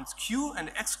of points Q and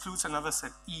excludes another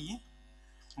set E.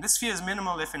 And this sphere is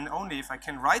minimal if and only if I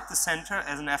can write the center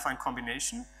as an affine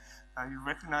combination. You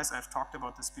recognize I've talked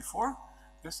about this before.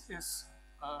 This is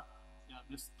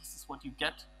this is what you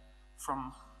get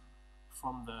from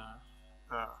the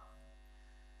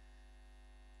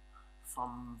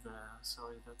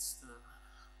sorry,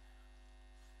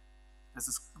 this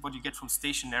is what you get from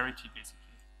stationarity,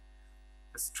 basically.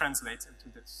 This translates into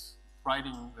this,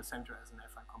 writing the center as an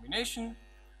affine combination,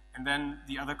 and then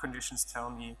the other conditions tell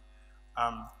me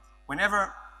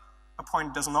whenever a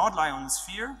point does not lie on the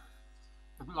sphere,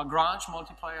 the Lagrange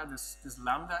multiplier, this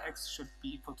lambda x should be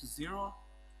equal to 0,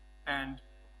 and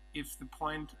if the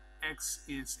point x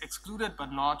is excluded but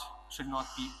should not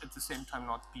be at the same time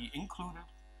not be included,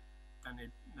 then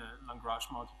the Lagrange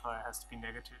multiplier has to be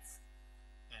negative,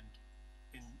 and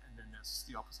then there's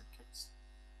the opposite case.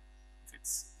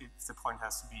 If the point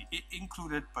has to be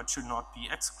included but should not be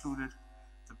excluded,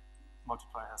 the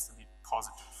multiplier has to be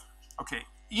positive. Okay,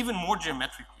 even more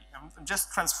geometrically, I'm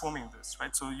just transforming this,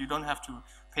 right? So you don't have to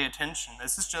pay attention.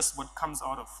 This is just what comes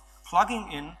out of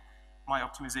plugging in my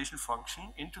optimization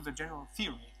function into the general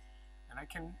theory. And I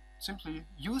can simply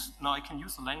now I can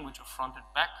use the language of front and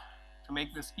back to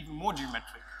make this even more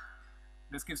geometric.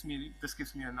 This gives me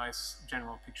a nice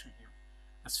general picture here.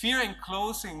 A sphere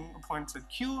enclosing a point at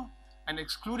Q and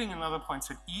excluding another point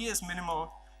at E is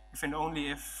minimal if and only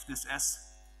if this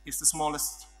S is the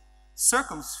smallest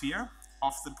circumsphere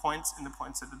of the points in the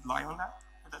points that lie on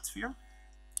that sphere.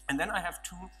 And then I have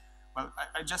two, well,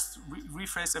 I just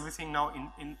rephrase everything now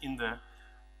in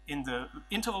the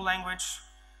interval language,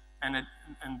 and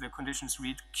the conditions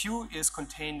read Q is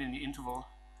contained in the interval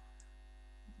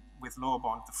with lower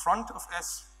bound the front of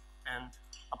S and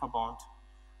upper bound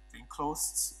the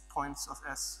enclosed points of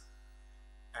S,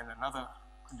 and another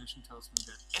condition tells me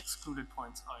that excluded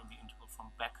points are in the interval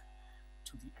from back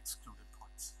to the excluded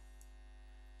points.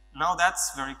 Now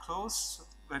that's very close,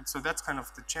 so that's kind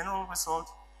of the general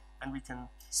result, and we can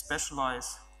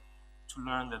specialize to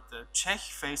learn that the Czech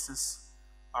faces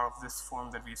are of this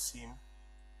form that we've seen.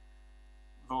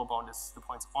 Lower bound is the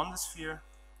points on the sphere,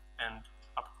 and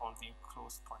upper bound the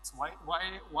enclosed points. Why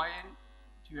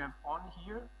do you have on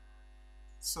here.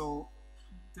 So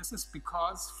this is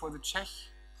because for the Czech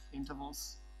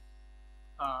intervals,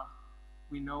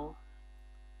 we know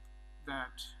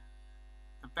that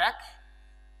the back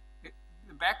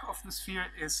of the sphere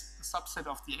is a subset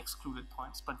of the excluded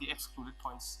points, but the excluded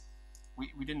points,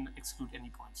 we didn't exclude any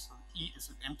points. So E is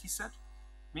an empty set,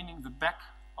 meaning the back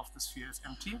of the sphere is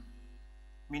empty,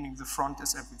 meaning the front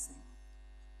is everything.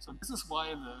 So this is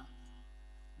why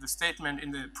the statement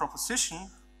in the proposition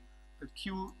that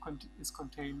Q is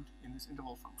contained in this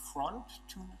interval from front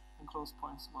to enclosed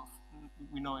points, well,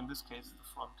 we know in this case the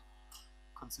front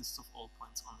consists of all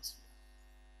points on the sphere.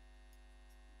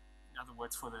 In other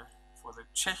words, for the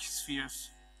Czech spheres,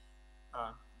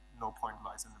 no point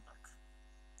lies in the back.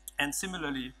 And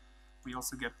similarly, we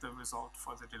also get the result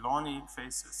for the Delaunay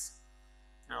faces.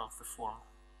 They're of the form: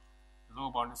 the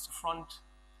lower bound is the front,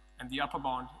 and the upper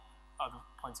bound are the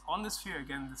points on the sphere.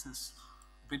 Again, this is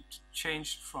a bit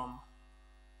changed from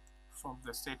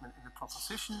the statement in the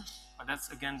proposition, but that's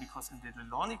again because in the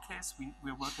Delaunay case,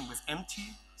 we're working with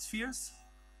empty spheres.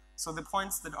 So the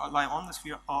points that lie on the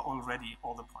sphere are already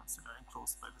all the points that are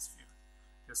enclosed by the sphere.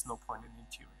 There's no point in the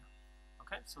interior.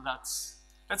 Okay, so that's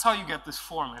how you get this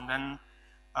form. And then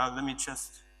let me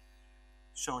just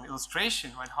show an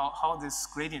illustration, right? How this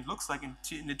gradient looks like. In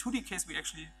the 2D case, we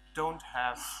actually don't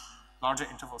have larger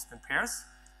intervals than pairs.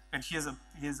 And here's a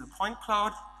point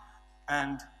cloud,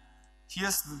 and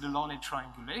here's the Delaunay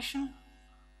triangulation.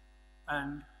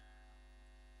 And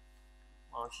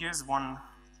well, here's one.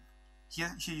 Here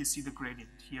you see the gradient.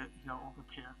 Here are all the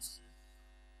pairs.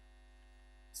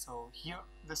 So here,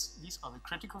 these are the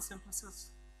critical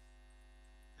simplices,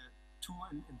 2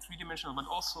 and 3-dimensional, but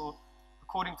also,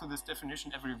 according to this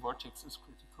definition, every vertex is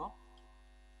critical.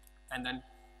 And then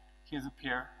here's a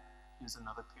pair, here's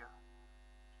another pair.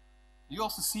 You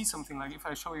also see something like, if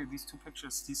I show you these two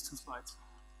pictures, these two slides,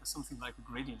 there's something like a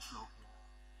gradient flow here.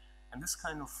 And this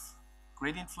kind of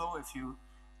gradient flow, if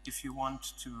you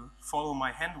want to follow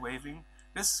my hand waving,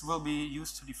 this will be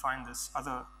used to define this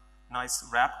other nice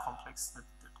wrap complex that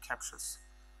captures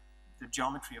the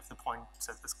geometry of the point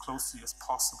set as closely as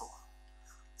possible.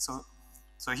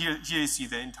 So here you see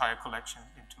the entire collection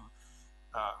into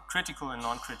critical and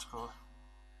non-critical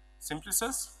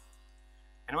simplices.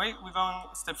 Anyway, we're going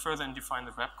a step further and define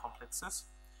the wrap complexes.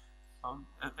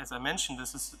 As I mentioned,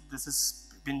 this has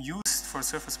been used for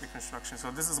surface reconstruction,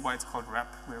 so this is why it's called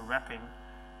wrap. We're wrapping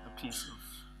a piece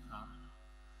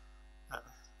of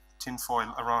tin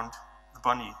foil around the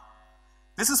bunny.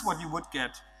 This is what you would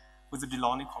get with the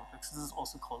Delaunay complex. This is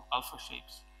also called alpha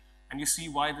shapes. And you see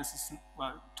why this is,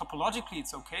 well, topologically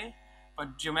it's okay,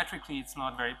 but geometrically it's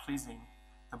not very pleasing.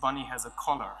 The bunny has a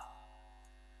collar.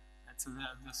 And so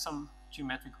there's some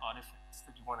geometric artifacts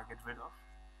that you want to get rid of.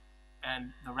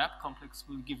 And the wrap complex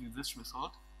will give you this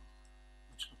result,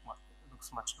 which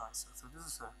looks much nicer. So this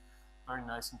is a very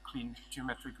nice and clean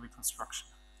geometric reconstruction.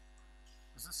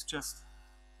 This is just,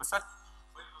 what's that?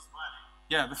 Famous bunny.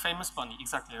 Yeah, the famous bunny,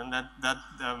 exactly. And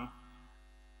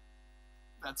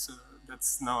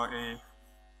that's now a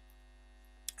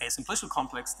simplicial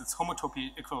complex that's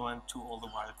homotopy equivalent to all the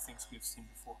wild things we've seen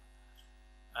before.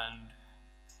 And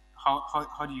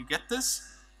how do you get this?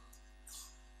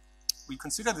 We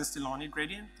consider this Delaunay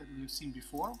gradient that we've seen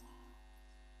before,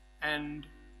 and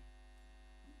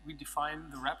we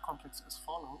define the wrap complex as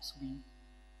follows.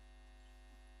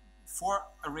 For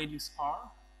a radius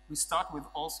r, we start with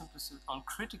all simplices, all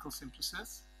critical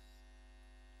simplices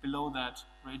below that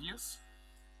radius,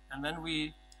 and then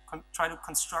we try to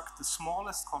construct the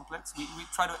smallest complex. We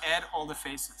try to add all the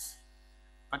faces.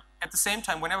 But at the same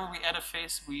time, whenever we add a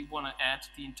face, we want to add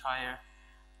the entire,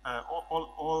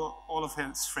 all of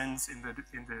his friends in the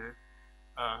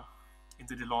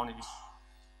Delaunay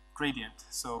gradient.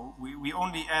 So we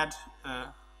only add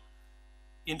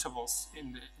intervals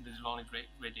in the Delaunay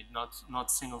gradient,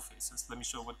 not single faces. Let me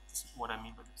show what I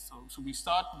mean by this. So we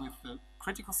start with the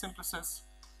critical simplices.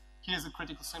 Here's a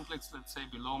critical simplex, let's say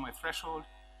below my threshold,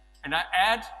 and I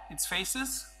add its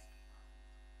faces.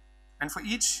 And for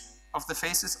each of the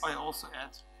faces, I also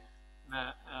add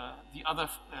the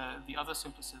other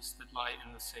simplices that lie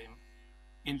in the same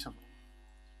interval.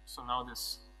 So now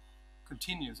this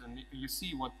continues, and you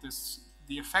see what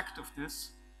the effect of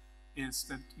this is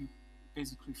that you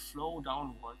basically flow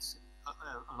downwards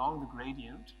along the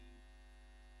gradient,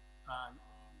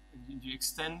 and you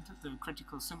extend the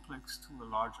critical simplex to a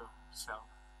larger cell.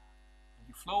 And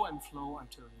you flow and flow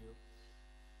until you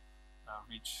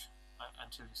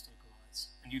until you stabilize.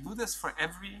 And you do this for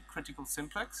every critical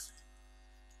simplex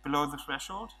below the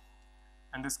threshold,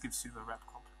 and this gives you the wrap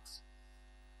complex.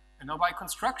 And now by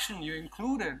construction, you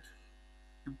included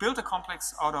You build a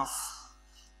complex out of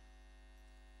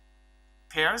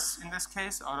pairs, in this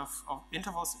case, out of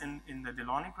intervals in the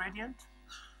Delaunay gradient,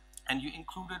 and you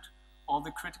included all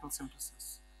the critical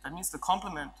simplices. That means the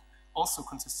complement also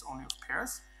consists only of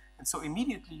pairs, and so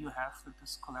immediately you have that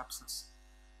this collapses,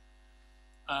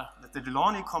 that the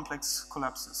Delaunay complex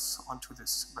collapses onto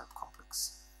this web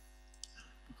complex.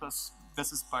 Because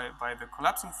this is by the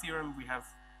collapsing theorem, we have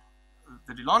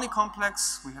the Delaunay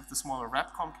complex, we have the smaller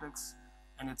wrap complex,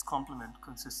 and its complement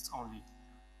consists only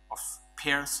of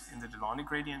pairs in the Delaunay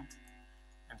gradient,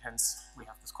 and hence we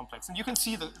have this complex. And you can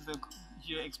see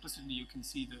here explicitly, you can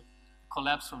see the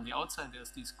collapse from the outside.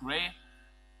 There's these gray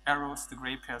arrows, the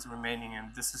gray pairs remaining,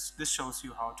 and this shows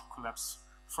you how to collapse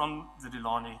from the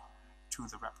Delaunay to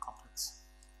the wrap complex.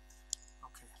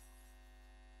 Okay.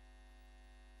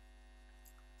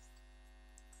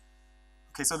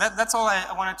 Okay, so that's all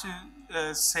I wanted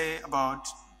to say about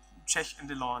Czech and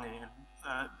Delaunay. And,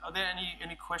 are there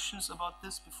any questions about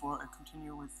this before I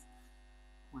continue with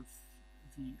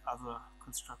the other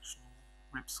construction,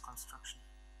 RIPS construction?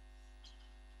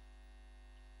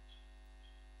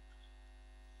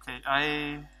 Okay,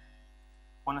 I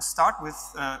want to start with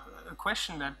a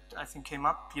question that I think came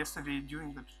up yesterday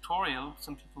during the tutorial.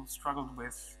 Some people struggled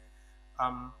with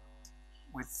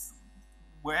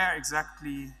where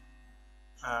exactly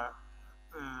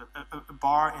a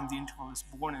bar in the interval is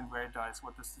born and where it dies.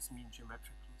 What does this mean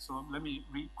geometrically? So let me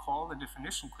recall the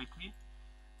definition quickly.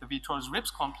 The Vitor's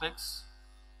RIPS complex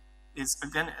is,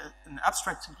 again, an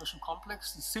abstract simplicial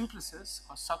complex. The simplices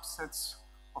are subsets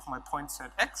of my point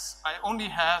set X. I only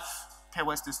have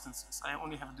pairwise distances. I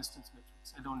only have a distance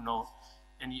matrix. I don't know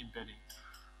any embedding.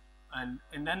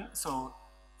 And then, so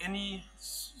any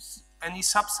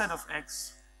subset of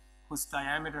X whose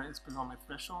diameter is below my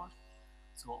threshold,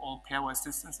 so all pairwise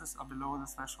distances are below the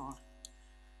threshold,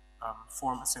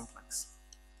 form a simplex.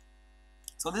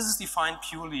 So this is defined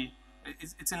purely,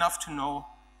 it's enough to know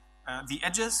the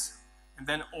edges, and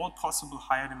then all possible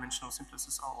higher dimensional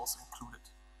simplices are also included.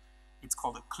 It's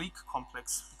called a clique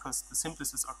complex because the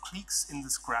simplices are cliques in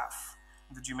this graph,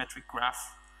 in the geometric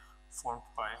graph formed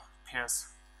by pairs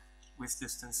with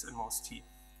distance and most t.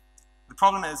 The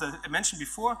problem, as I mentioned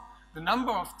before, the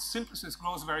number of simplices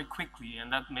grows very quickly,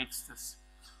 and that makes this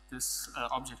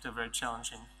object a very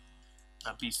challenging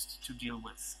beast to deal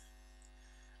with.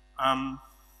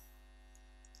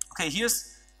 Okay,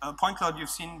 here's a point cloud you've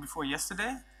seen before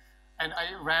yesterday, and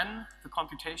I ran the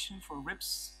computation for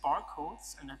RIPS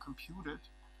barcodes, and I computed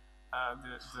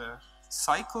the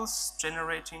cycles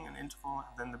generating an interval,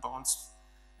 and then the bounds,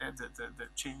 the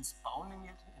chains bounding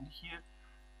it. And here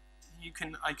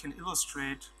I can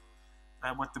illustrate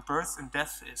what the birth and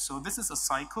death is. So this is a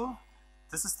cycle.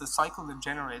 This is the cycle that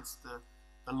generates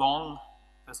the long,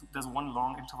 there's one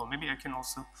long interval. Maybe I can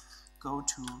also go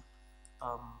to,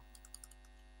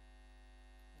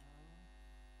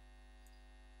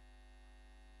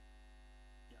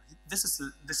 this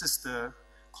is the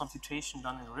computation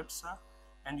done in RIPSA.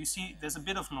 And you see there's a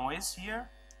bit of noise here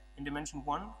in dimension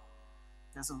 1.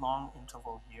 There's a long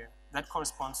interval here. That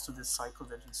corresponds to this cycle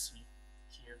that you see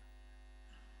here.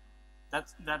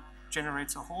 That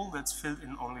generates a hole that's filled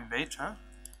in only later.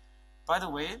 By the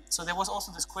way, so there was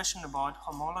also this question about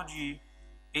homology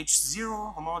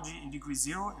H0, homology in degree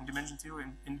 0, in dimension 0,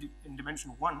 in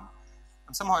dimension 1.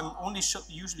 And somehow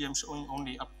usually I'm showing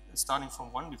only up starting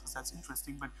from 1 because that's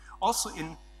interesting, but also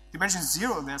in dimension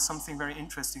 0 there's something very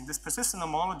interesting. This persistent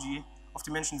homology of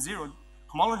dimension 0,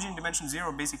 homology in dimension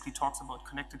 0 basically talks about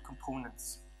connected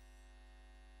components.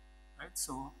 Right?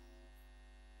 So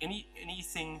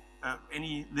anything,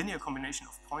 any linear combination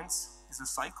of points is a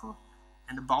cycle,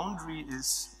 and a boundary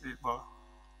is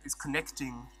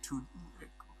connecting to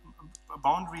a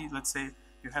boundary. Let's say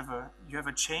you have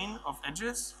a chain of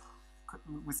edges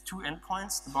with 2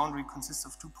 endpoints. The boundary consists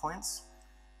of 2 points,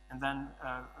 and then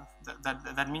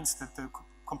that means that the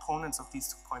components of these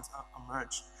 2 points are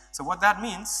merged. So what that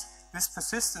means, this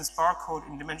persistence barcode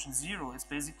in dimension 0 is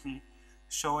basically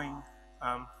showing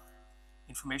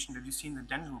information that you see in the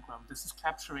dendrogram. This is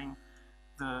capturing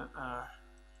the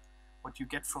what you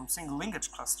get from single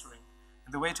linkage clustering.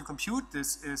 And the way to compute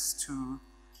this is to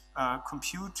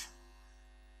compute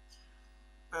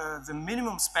the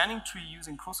minimum spanning tree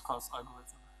using Kruskals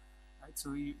algorithm. Right?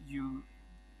 So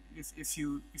if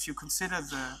you consider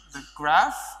the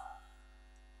graph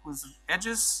whose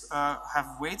edges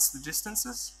have weights, the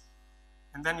distances,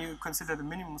 and then you consider the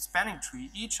minimum spanning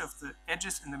tree, each of the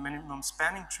edges in the minimum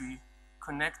spanning tree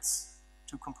connects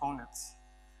to components.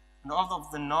 And all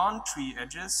of the non-tree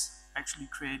edges actually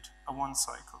create a 1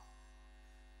 cycle.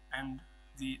 And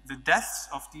the depth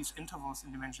of these intervals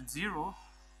in dimension 0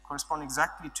 correspond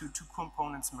exactly to two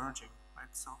components merging, right?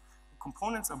 So the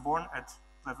components are born at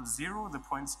level 0, the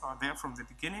points are there from the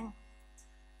beginning,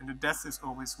 and the death is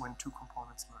always when two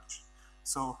components merge.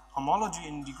 So homology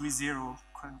in degree 0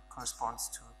 corresponds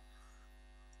to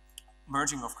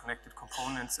merging of connected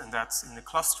components, and that's in the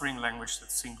clustering language,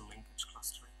 that's single linkage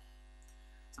clustering.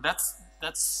 So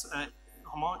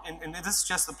and this is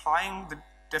just applying the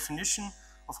definition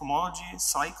of homology,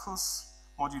 cycles,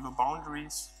 modular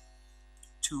boundaries,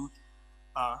 to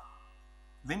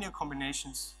linear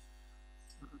combinations,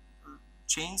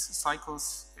 chains,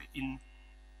 cycles in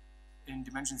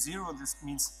dimension 0. This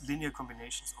means linear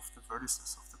combinations of the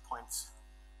vertices of the points.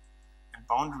 And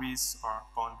boundaries are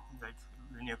like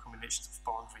linear combinations of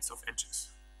boundaries of edges.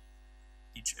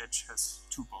 Each edge has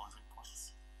two boundary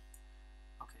points.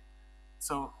 Okay,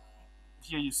 so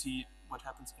here you see what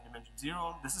happens in dimension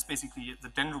 0. This is basically the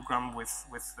dendrogram with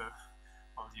the,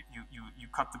 well, you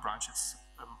cut the branches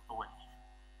away.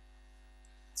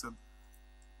 So,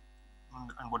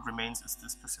 and what remains is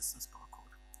this persistence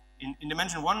barcode. In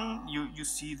dimension 1, you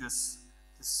see this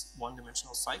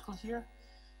one-dimensional cycle here.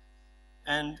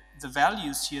 And the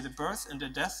values here, the birth and the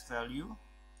death value,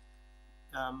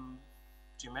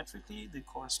 geometrically, they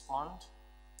correspond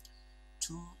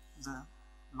to the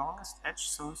longest edge.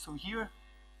 So here,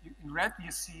 in red,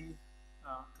 you see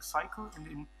the cycle, and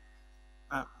in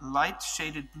light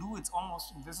shaded blue, it's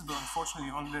almost invisible,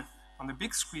 unfortunately, on the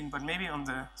big screen, but maybe on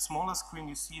the smaller screen,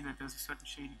 you see that there's a certain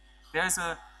shading. There's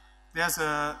a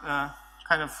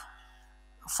kind of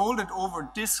folded over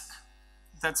disk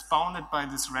that's bounded by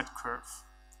this red curve.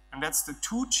 And that's the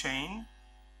two chain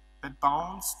that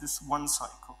bounds this one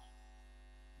cycle.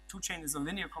 Two chain is a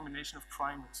linear combination of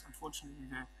triangles. Unfortunately,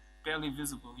 they're barely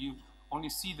visible. You only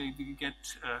see they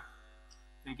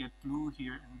get blue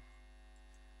here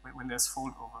when there's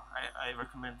fold over. I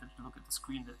recommend that you look at the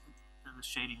screen that the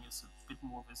shading is a bit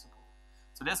more visible.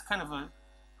 So there's kind of a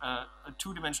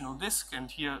two-dimensional disk, and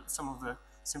here some of the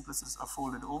simplices are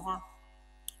folded over,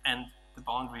 and the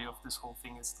boundary of this whole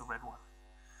thing is the red one.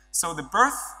 So the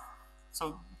birth,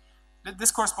 so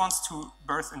this corresponds to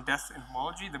birth and death in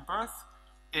homology. The birth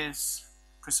is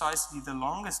precisely the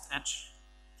longest edge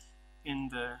in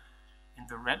the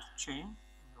red chain,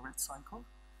 in the red cycle.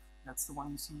 That's the one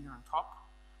you see here on top.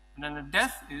 And then the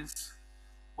death is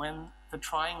when the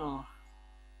triangle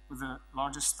with the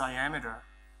largest diameter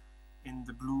in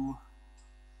the blue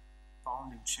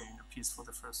bounding chain appears for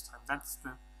the first time. That's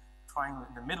the triangle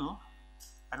in the middle.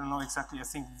 I don't know exactly, I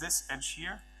think this edge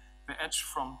here, the edge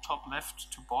from top left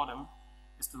to bottom,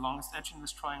 is the longest edge in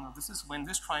this triangle. This is when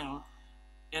this triangle,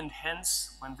 and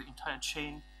hence when the entire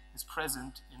chain is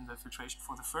present in the filtration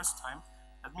for the first time.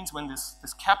 That means when this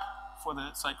cap for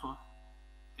the cycle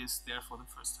is there for the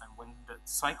first time, when the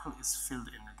cycle is filled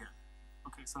in again.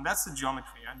 Okay, so that's the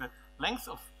geometry, and the length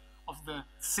of the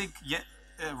thick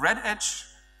red edge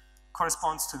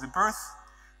corresponds to the birth,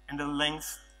 and the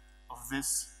length of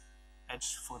this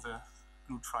edge for the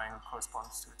blue triangle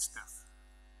corresponds to its death.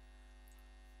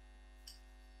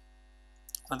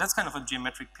 So that's kind of a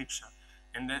geometric picture,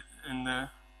 and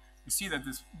you see that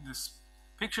this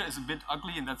picture is a bit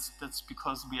ugly, and that's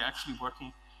because we are actually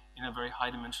working in a very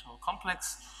high-dimensional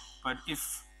complex. But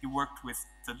if you worked with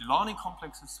the Delaunay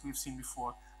complexes we've seen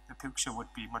before, the picture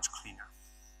would be much cleaner.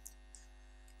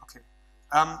 Okay,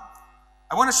 I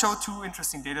want to show two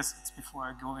interesting data sets before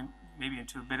I go maybe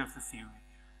into a bit of the theory.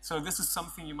 So this is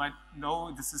something you might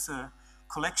know. This is a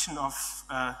collection of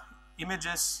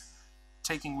images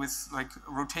taken with like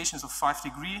rotations of 5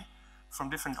 degrees from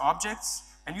different objects.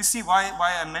 And you see why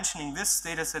I'm mentioning this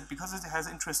data set, because it has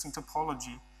interesting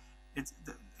topology. It's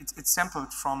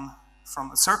sampled from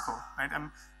a circle, right?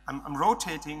 I'm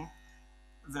rotating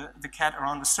the cat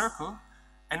around the circle,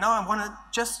 and now I want to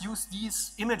just use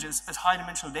these images as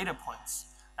high-dimensional data points.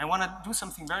 I want to do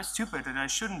something very stupid that I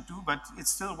shouldn't do, but it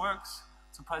still works.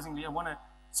 Surprisingly, I want to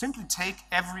simply take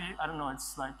every, I don't know,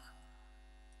 it's like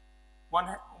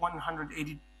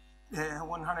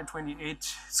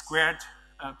 128 squared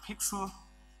pixel.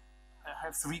 I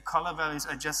have 3 color values.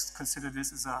 I just consider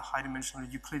this as a high-dimensional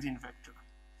Euclidean vector,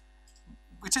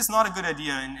 which is not a good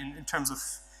idea in terms of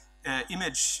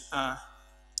image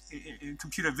in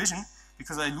computer vision,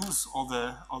 because I lose all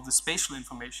the spatial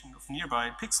information of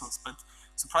nearby pixels. But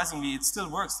surprisingly, it still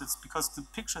works. That's because the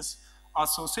pictures are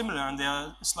so similar and they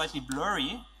are slightly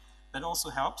blurry. That also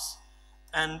helps.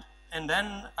 And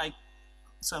then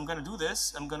so I'm going to do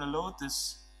this. I'm going to load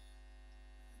this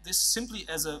simply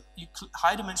as a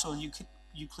high-dimensional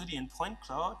Euclidean point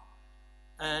cloud,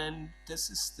 and this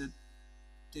is the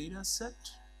data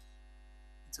set.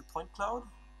 It's a point cloud.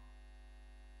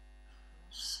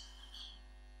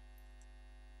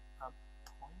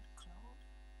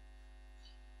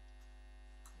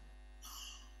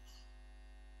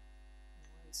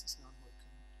 This is not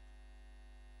working.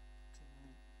 Okay, let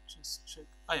me just check.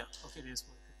 Oh yeah, okay, it is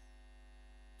working.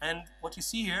 And what you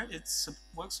see here, it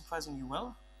works surprisingly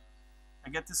well. I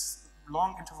get this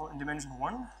long interval in dimension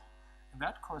 1, and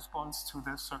that corresponds to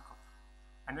the circle.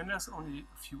 And then there's only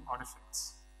a few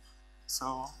artifacts.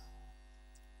 So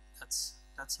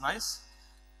that's nice.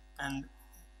 And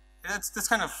that's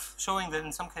kind of showing that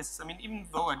in some cases, I mean, even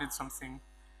though I did something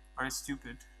very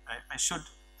stupid, I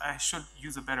should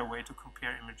use a better way to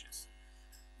compare images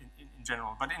in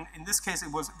general. But in this case,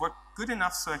 it worked good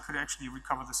enough so I could actually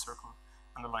recover the circle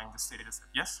underlying this data set.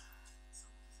 Yes?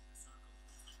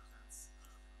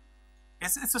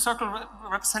 It's a circle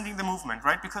representing the movement,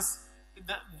 right? Because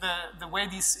the way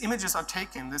these images are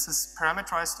taken, this is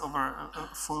parameterized over a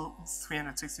full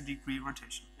 360-degree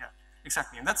rotation. Yeah,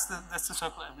 exactly. And that's the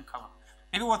circle I recover.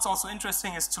 Maybe what's also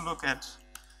interesting is to look at,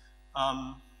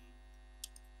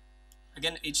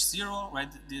 again, H0, right?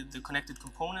 The connected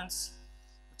components.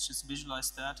 Let's just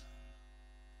visualize that.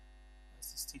 Why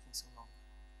is this taking so long?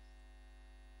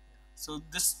 Yeah. So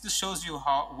this shows you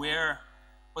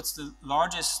what's the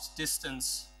largest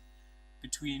distance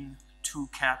between two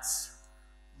cats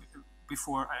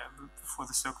before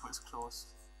the circle is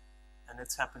closed, and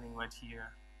it's happening right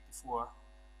here before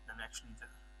then actually the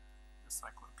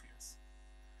cycle appears.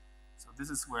 So this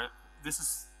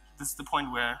is the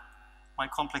point where my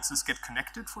complexes get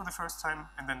connected for the first time,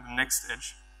 and then the next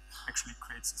edge actually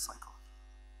creates a cycle.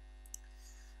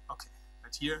 Okay,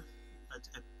 right here at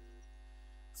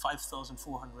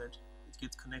 5,400 it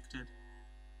gets connected,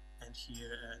 and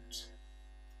here at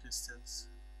distance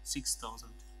 6,000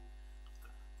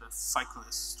 the cycle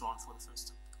is drawn for the first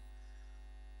time.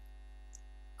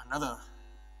 Another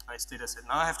nice data set.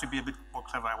 Now I have to be a bit more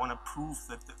clever. I want to prove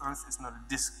that the Earth is not a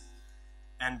disk.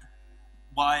 And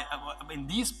why? I mean,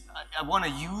 I want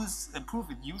to prove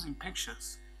it using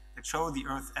pictures that show the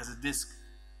Earth as a disk.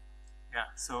 Yeah.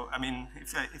 So I mean,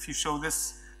 if you show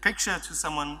this picture to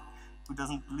someone who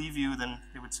doesn't believe you, then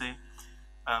they would say,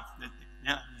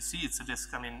 yeah, you see, it's a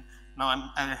disk. I mean, now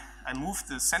I moved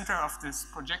the center of this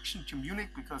projection to Munich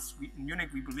because in Munich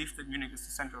we believe that Munich is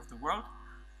the center of the world.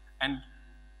 And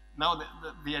now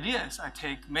the idea is I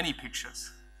take many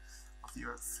pictures of the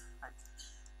Earth. I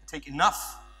take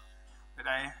enough that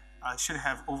I should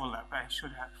have overlap. I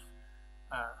should have,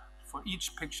 for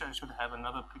each picture, I should have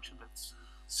another picture that's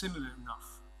similar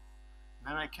enough.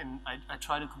 Then I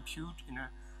try to compute in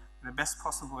the best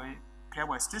possible way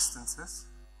pairwise distances.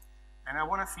 And I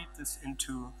want to feed this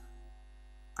into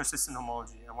persistent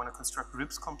homology. I want to construct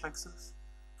Ribbs complexes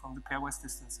from the pairwise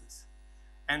distances.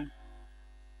 And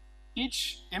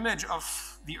each image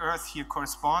of the Earth here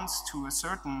corresponds to a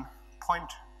certain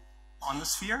point on the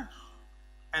sphere.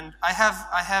 And I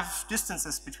have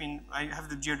distances between, I have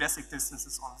the geodesic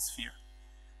distances on the sphere.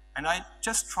 And I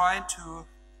just try to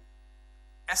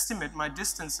estimate my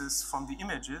distances from the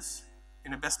images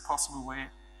in the best possible way,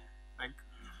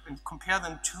 and compare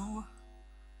them to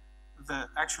the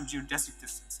actual geodesic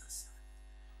distances.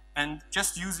 And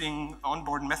just using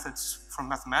onboard methods from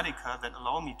Mathematica that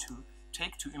allow me to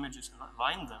take two images and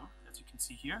align them, as you can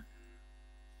see here.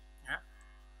 Yeah.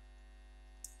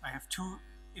 I have two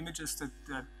images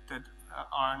that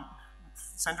are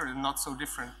centered in not so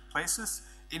different places.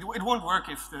 It won't work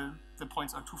if the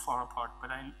points are too far apart, but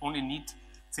I only need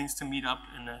things to meet up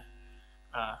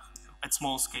at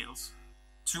small scales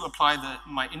to apply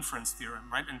my inference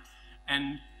theorem, right?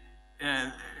 And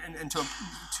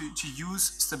to use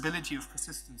stability of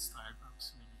persistence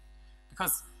diagrams, maybe.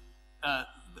 Because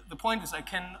the point is I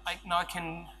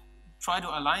can try to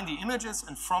align the images,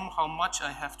 and from how much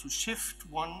I have to shift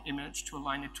one image to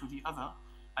align it to the other,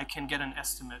 I can get an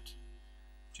estimate,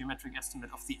 geometric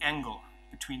estimate of the angle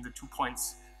between the 2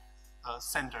 points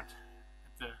centered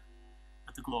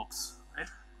at the globes, right?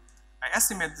 I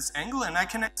estimate this angle, and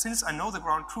since I know the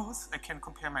ground truth, I can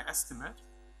compare my estimate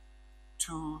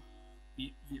to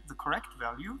the correct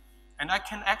value, and I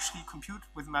can actually compute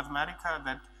with Mathematica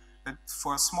that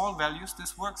for small values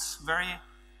this works very,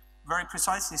 very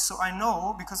precisely. So I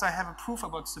know, because I have a proof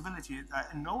about stability,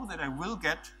 I know that I will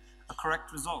get a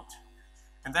correct result.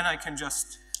 And then I can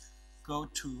just go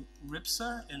to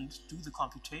RIPSA and do the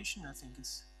computation. I think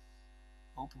it's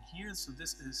open here. So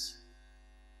this is,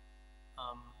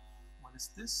 what is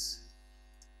this?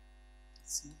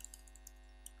 Let's see.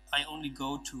 I only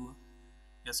go to,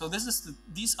 yeah, so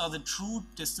these are the true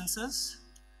distances.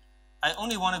 I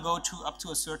only want to go up to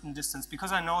a certain distance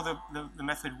because I know the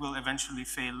method will eventually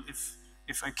fail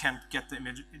if I can't get the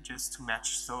images to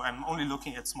match. So I'm only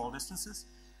looking at small distances.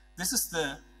 This is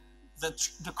the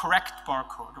correct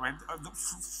barcode, right?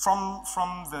 From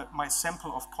my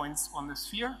sample of points on the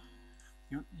sphere,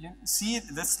 You see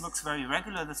this looks very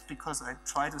irregular. That's because I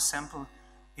try to sample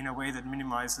in a way that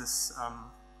minimizes,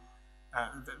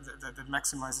 that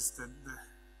maximizes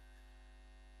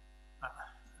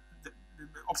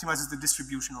optimizes the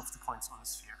distribution of the points on the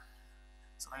sphere.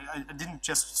 So I didn't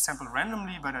just sample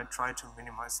randomly, but I tried to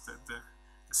minimize the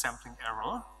sampling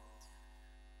error.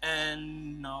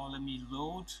 And now let me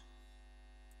load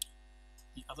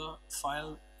the other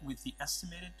file with the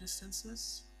estimated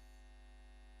distances.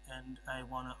 And I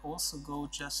want to also go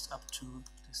just up to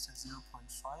distance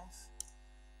 0.5.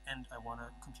 And I want to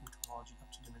compute homology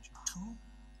up to dimension 2.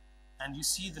 And you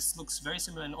see this looks very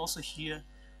similar. And also here,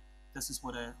 this is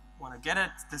what I want to get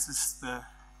at. This is the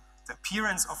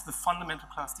appearance of the fundamental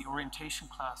class, the orientation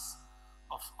class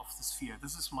of the sphere.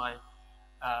 This is my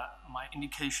my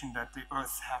indication that the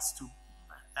Earth has to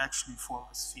actually form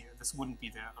a sphere. This wouldn't be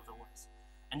there otherwise.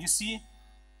 And you see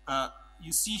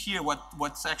here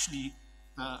what's actually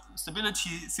the stability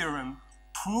theorem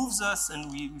proves us,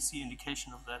 and we see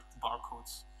indication of that. The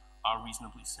barcodes are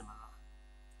reasonably similar.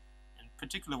 In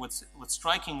particular, what's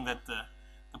striking that the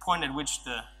point at which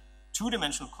the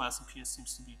two-dimensional class appears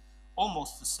seems to be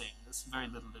almost the same. There's very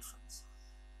little difference.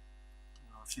 You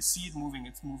know, if you see it moving,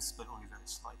 it moves, but only very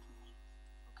slightly.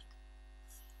 Okay.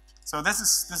 So this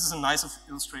is a nice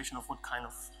illustration of what kind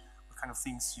of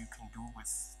things you can do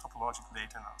with topological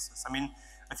data analysis. I mean,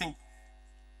 I think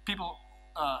people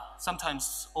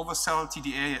sometimes oversell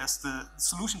TDA as the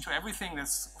solution to everything.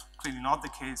 That's clearly not the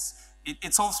case.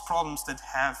 It solves problems that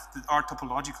are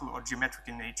topological or geometric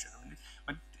in nature. I mean,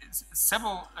 but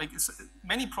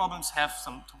many problems have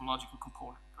some topological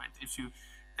component, right? If you,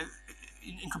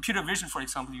 in computer vision, for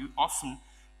example, you often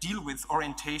deal with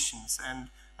orientations, and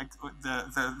like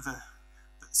the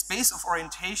space of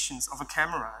orientations of a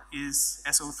camera is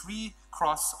SO3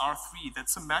 cross R3.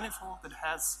 That's a manifold that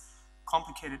has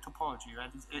complicated topology,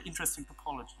 right? It's interesting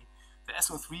topology. The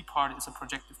SO3 part is a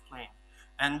projective plane.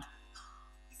 And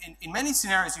in many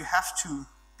scenarios, you have to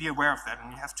be aware of that,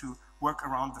 and you have to work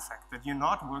around the fact that you're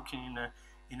not working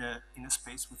in a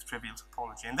space with trivial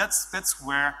topology. And that's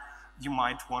where you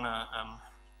might want to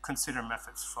consider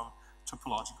methods from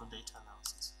topological data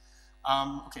analysis.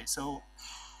 Okay, so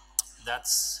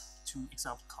that's 2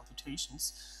 example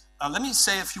computations. Let me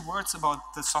say a few words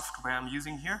about the software I'm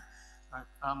using here.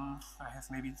 I have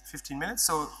maybe 15 minutes.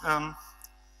 So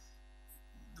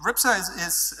RIPSA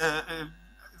is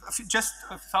just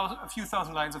a few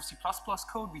thousand lines of C++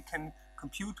 code. We can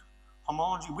compute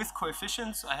homology with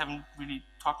coefficients. I haven't really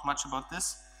talked much about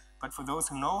this, but for those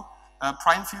who know,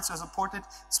 prime fields are supported.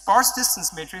 Sparse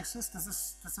distance matrices, this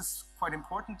is quite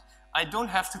important. I don't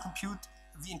have to compute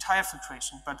the entire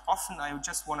filtration, but often I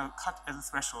just want to cut at the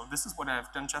threshold. This is what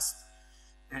I've done just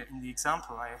in the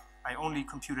example. I only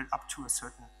computed up to a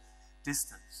certain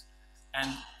distance.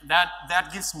 And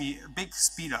that gives me a big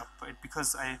speed up, right?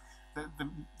 Because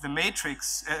the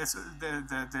matrix,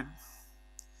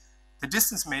 the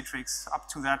distance matrix up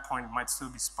to that point might still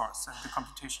be sparse, and the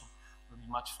computation will be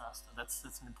much faster. That's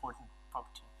an important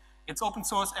property. It's open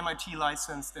source, MIT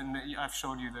licensed, and I've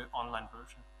showed you the online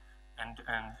version. And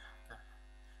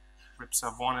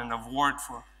RIPSA won an award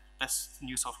for best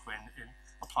new software in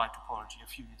applied topology a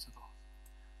few years ago.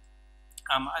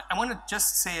 I want to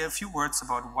just say a few words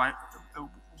about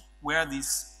where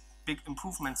these big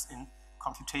improvements in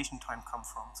computation time come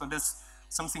from. So there's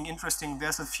something interesting.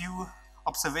 There's a few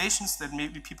observations that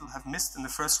maybe people have missed in the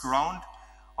first round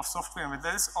of software, but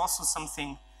there's also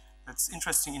something that's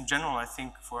interesting in general, I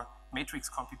think, for matrix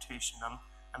computation.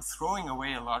 I'm throwing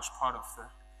away a large part of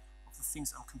the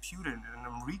things I'm computing, and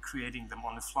I'm recreating them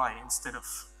on the fly instead of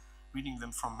reading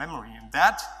them from memory. And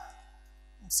that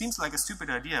seems like a stupid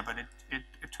idea, but it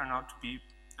turned out to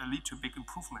lead to a big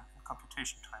improvement in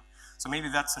computation time. So maybe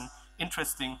that's an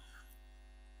interesting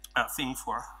thing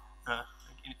for,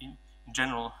 in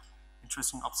general,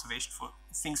 interesting observation for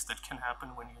things that can happen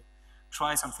when you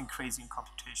try something crazy in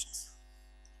computations.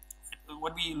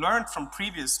 What we learned from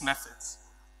previous methods,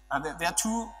 there are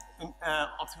 2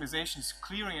 optimizations,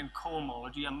 clearing and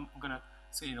cohomology. I'm going to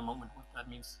say in a moment what that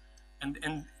means.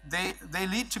 And they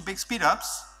lead to big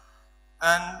speedups,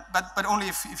 but only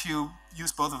if you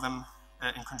use both of them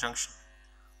in conjunction.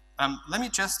 Let me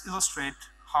just illustrate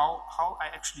how I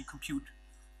actually compute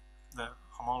the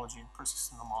homology and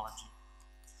persistent homology.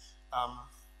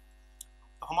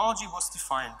 The homology was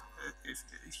defined.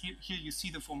 Here you see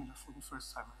the formula for the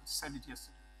first time. I said it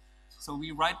yesterday. So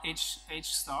we write H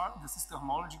star. This is the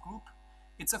homology group.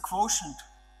 It's a quotient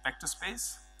vector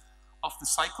space of the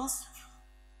cycles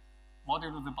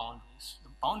modulo the boundaries. The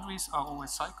boundaries are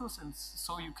always cycles, and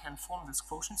so you can form this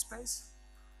quotient space.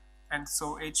 And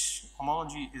so H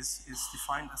homology is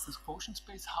defined as this quotient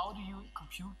space. How do you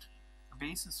compute a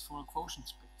basis for a quotient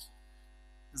space?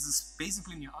 This is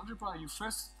basically in your algebra. You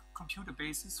first compute a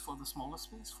basis for the smaller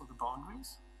space, for the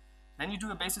boundaries. Then you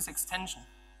do a basis extension.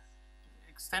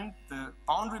 Extend the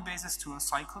boundary basis to a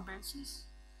cycle basis.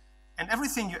 And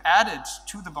everything you added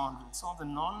to the boundaries, all the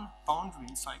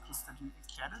non-boundary cycles that you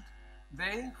added,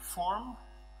 they form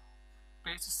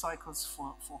basis cycles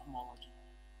for homology.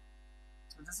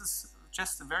 So this is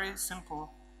just a very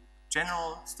simple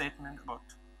general statement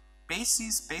about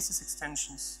bases, basis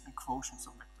extensions, and quotients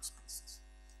of vector spaces.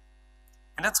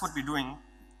 And that's what we're doing.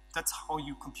 That's how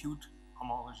you compute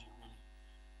homology, really,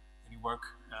 when you work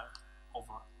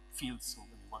over fields, or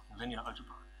when you work in linear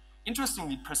algebra.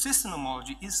 Interestingly, persistent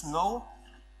homology is no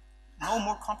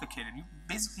more complicated.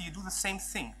 Basically, you do the same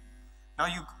thing. Now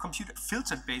you compute a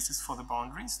filtered basis for the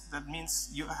boundaries. That means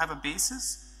you have a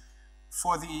basis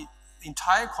for the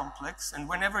entire complex, and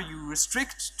whenever you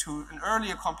restrict to an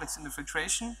earlier complex in the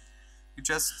filtration, you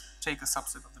just take a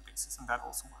subset of the basis, and that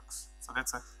also works. So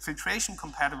that's a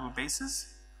filtration-compatible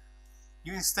basis.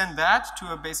 You extend that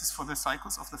to a basis for the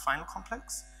cycles of the final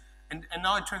complex, and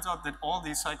now it turns out that all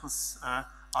these cycles are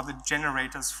the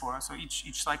generators for, so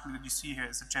each cycle that you see here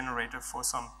is a generator for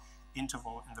some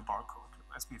interval in the barcode,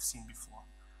 as we've seen before.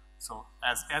 So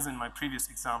as in my previous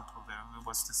example, there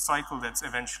was this cycle that's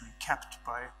eventually capped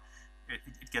by,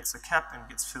 it gets a cap and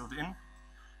gets filled in,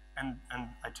 and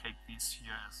I take these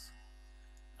here as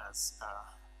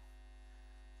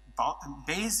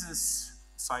basis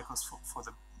cycles for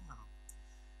the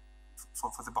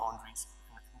boundaries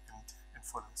and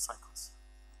for the cycles.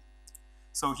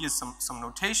 So here's some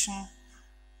notation.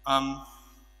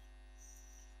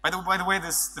 By the way,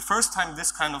 the first time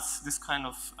this kind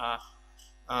of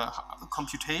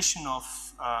computation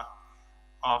of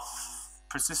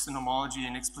persistent homology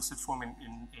in explicit form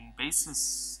in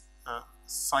basis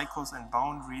cycles and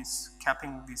boundaries,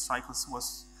 capping these cycles,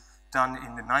 was done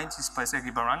in the 90s by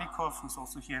Sergei Barannikov, who's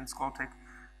also here in Skoltech,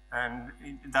 and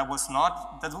that was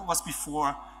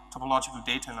before topological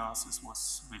data analysis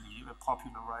was really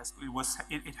popularized.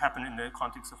 It happened in the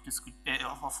context of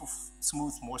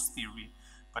smooth Morse theory,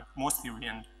 but Morse theory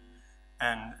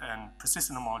and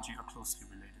persistent homology are closely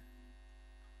related,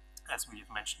 as we have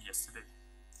mentioned yesterday.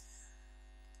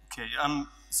 Okay,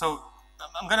 so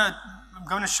I'm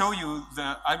gonna show you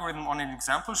the algorithm on an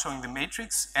example showing the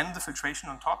matrix and the filtration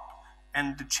on top,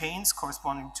 and the chains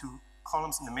corresponding to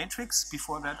columns in the matrix.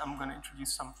 Before that, I'm gonna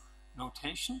introduce some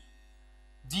notation.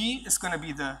 D is going to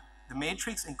be the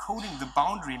matrix encoding the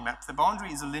boundary map. The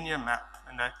boundary is a linear map,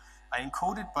 and I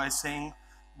encode it by saying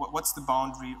what's the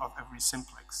boundary of every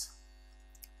simplex.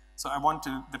 So I want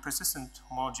the persistent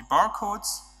homology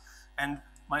barcodes, and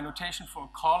my notation for a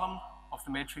column of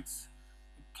the matrix,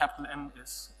 capital M,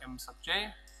 is M sub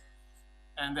j,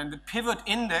 and then the pivot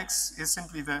index is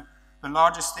simply the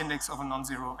largest index of a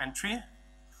non-zero entry,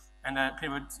 and the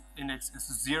pivot index is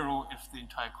 0 if the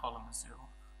entire column is 0.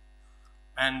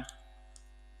 And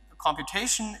the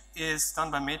computation is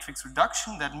done by matrix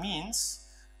reduction. That means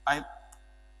I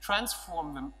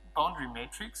transform the boundary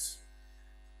matrix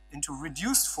into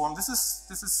reduced form. This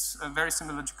is very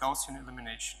similar to Gaussian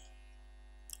elimination.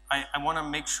 I want to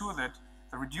make sure that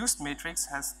the reduced matrix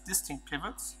has distinct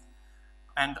pivots,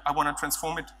 and I want to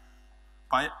transform it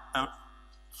by a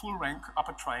full rank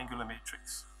upper triangular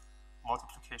matrix,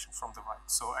 multiplication from the right.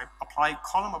 So I apply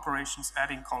column operations,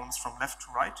 adding columns from left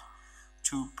to right,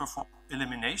 to perform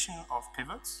elimination of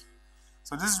pivots.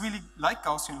 So this is really like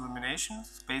Gaussian elimination,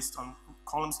 based on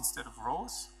columns instead of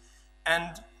rows,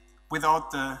 and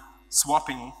without the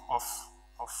swapping of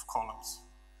columns.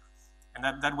 And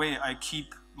that way I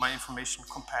keep my information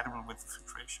compatible with the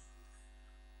filtration.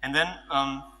 And then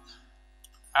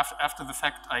after the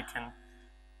fact, I can,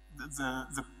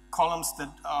 the columns that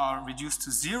are reduced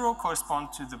to 0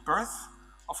 correspond to the birth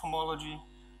of homology.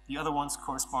 The other ones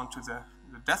correspond to the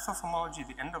death of homology,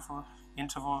 the end of an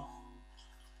interval.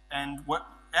 And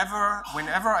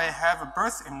whenever I have a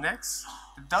birth index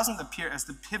that doesn't appear as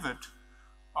the pivot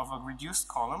of a reduced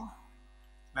column,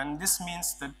 then this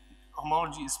means that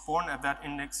homology is born at that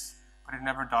index, but it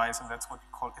never dies, and that's what we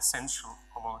call essential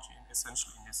homology and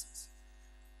essential indices.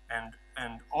 And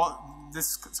all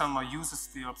this somehow uses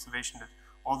the observation that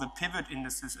all the pivot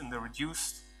indices in the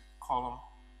reduced column.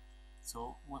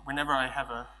 So whenever I have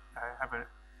a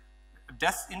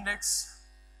death index,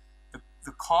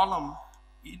 the column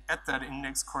at that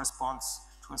index corresponds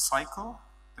to a cycle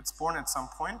that's born at some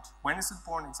point. When is it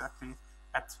born? Exactly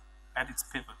at its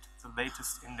pivot, the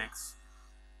latest index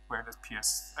where it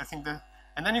appears. I think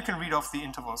and then you can read off the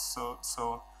intervals.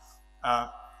 So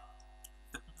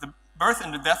the birth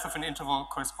and the death of an interval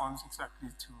corresponds exactly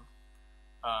to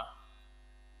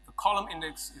the column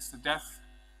index is the death,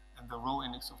 and the row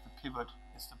index of the pivot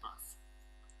is the birth.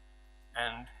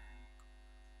 And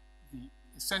the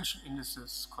essential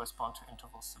indices correspond to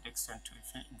intervals that extend to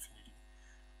infinity.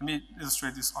 Let me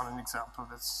illustrate this on an example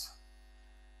that's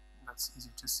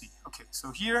easy to see. Okay,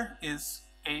 so here is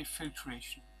a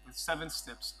filtration with 7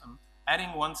 steps. I'm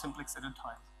adding one simplex at a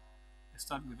time. I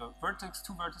start with a vertex,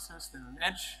 2 vertices, then an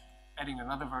edge, adding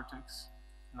another vertex,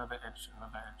 another edge,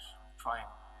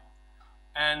 triangle.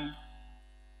 And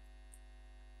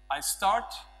I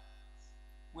start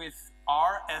with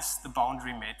R as the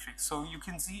boundary matrix. So you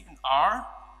can see in R,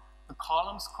 the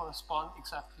columns correspond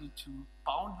exactly to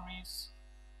boundaries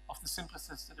of the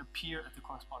simplices that appear at the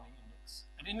corresponding index.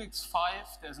 At index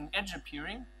 5, there's an edge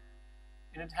appearing,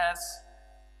 and it has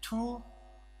 2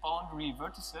 boundary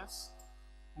vertices,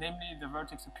 namely the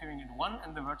vertex appearing at 1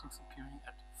 and the vertex appearing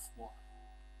at 4.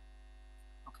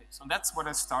 Okay, so that's what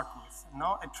I start with.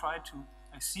 Now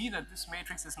I see that this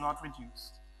matrix is not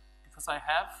reduced because I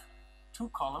have 2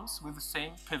 columns with the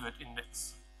same pivot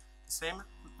index, the same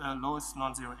lowest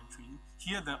non-zero entry.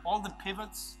 Here, all the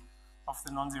pivots of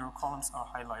the non-zero columns are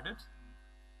highlighted,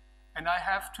 and I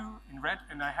have to, in red,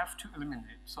 and I have to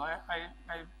eliminate. So I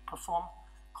perform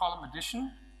column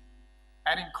addition,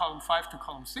 adding column 5 to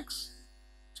column 6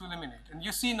 to eliminate. And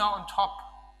you see now on top,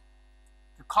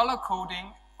 the color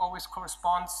coding always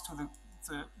corresponds to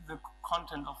the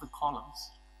content of the columns.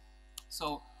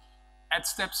 So at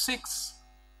step 6,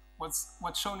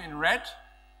 what's shown in red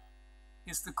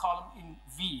is the column in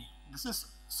V. This is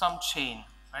some chain,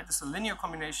 right? This is a linear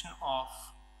combination of,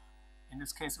 in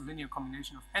this case, a linear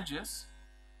combination of edges,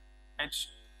 edge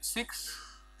 6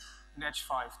 and edge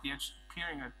 5, the edge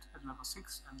appearing at level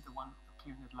 6 and the one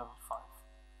appearing at level 5.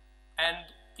 And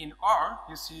in R,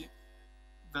 you see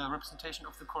the representation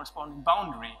of the corresponding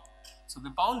boundary. So the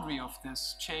boundary of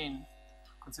this chain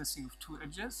consisting of 2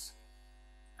 edges,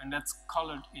 and that's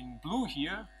colored in blue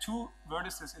here, 2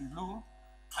 vertices in blue,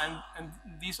 and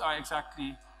these are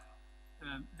exactly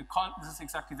this is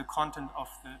exactly the content of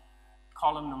the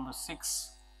column number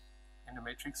 6 in the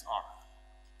matrix R.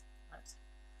 Right.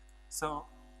 So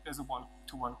there's a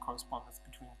 1-to-1 correspondence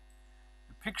between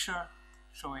the picture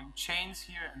showing chains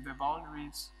here and the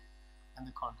boundaries and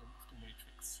the content of the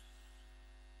matrix.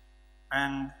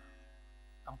 And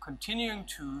I'm continuing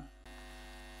to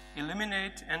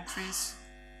eliminate entries.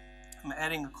 I'm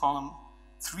adding a column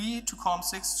 3 to column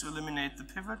 6 to eliminate the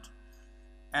pivot.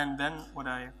 And then what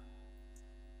I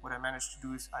managed to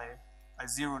do is I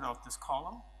zeroed out this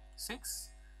column 6,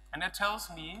 and that tells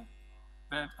me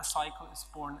that a cycle is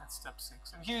born at step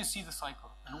 6. And here you see the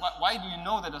cycle. And why do you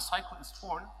know that a cycle is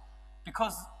born?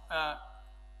 Because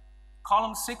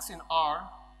column 6 in R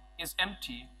is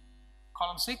empty.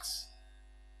 Column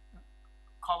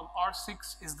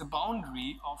R6 is the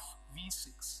boundary of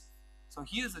V6. So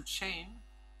here's a chain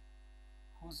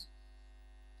whose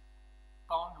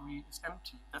boundary is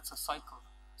empty. That's a cycle.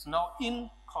 So now in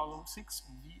column 6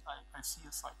 in V, I see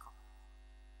a cycle.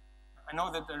 I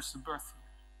know that there's a birth here.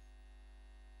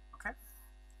 Okay?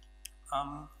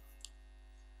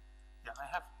 Yeah, I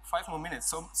have 5 more minutes.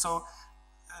 So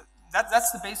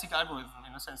that's the basic algorithm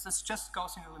in a sense. This is just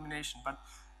Gaussian elimination. But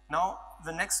now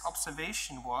the next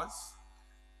observation was,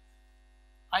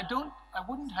 I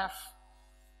wouldn't have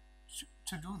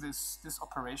to do this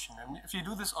operation. And if you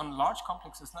do this on large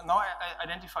complexes, now I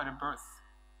identified a birth.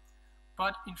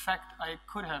 But in fact, I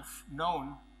could have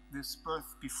known this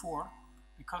birth before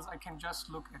because I can just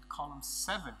look at column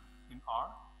 7 in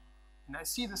R, and I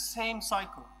see the same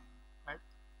cycle, right?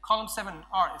 Column 7 in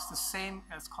R is the same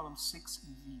as column 6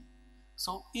 in V.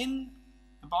 So in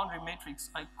the boundary matrix,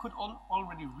 I could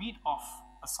already read off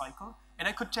a cycle, and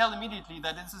I could tell immediately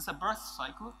that this is a birth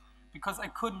cycle because I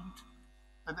couldn't,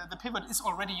 the pivot is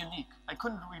already unique. I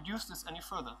couldn't reduce this any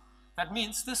further. That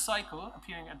means this cycle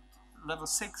appearing at level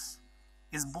 6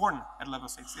 is born at level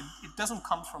 6. It doesn't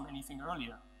come from anything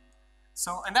earlier.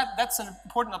 So, and that's an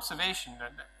important observation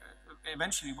that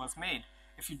eventually was made.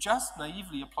 If you just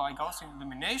naively apply Gaussian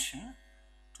elimination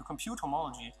to compute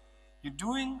homology, you're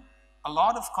doing a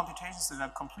lot of computations that are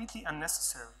completely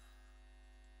unnecessary.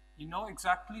 You know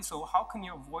exactly, so how can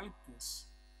you avoid this?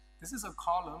 This is a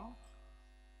column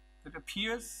that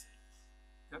appears,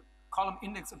 the column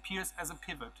index appears as a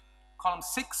pivot. Column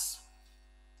 6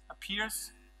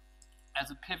 appears as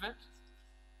a pivot.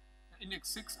 The index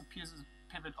 6 appears as a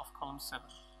pivot of column 7.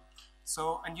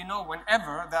 So, and you know,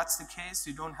 whenever that's the case,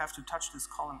 you don't have to touch this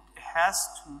column. It has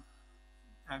to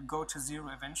go to 0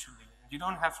 eventually. You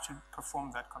don't have to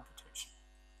perform that computation.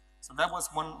 So that was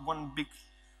one big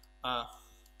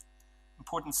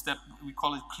important step. We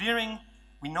call it clearing.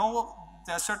 We know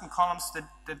there are certain columns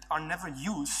that are never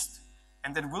used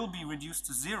and that will be reduced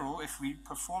to 0 if we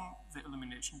perform the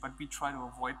elimination, but we try to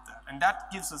avoid that. And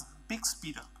that gives us a big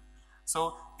speed up.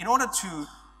 So in order to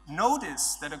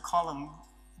notice that a column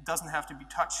doesn't have to be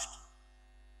touched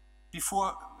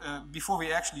before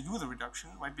we actually do the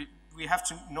reduction, right? We have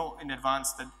to know in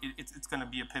advance that it's going to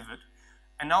be a pivot.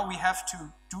 And now we have to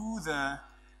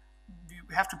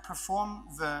we have to perform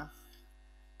the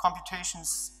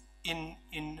computations in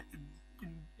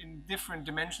different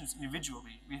dimensions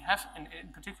individually. We have, in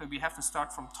particular, we have to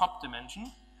start from top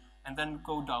dimension and then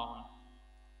go down.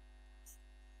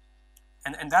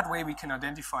 And that way we can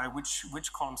identify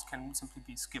which columns can simply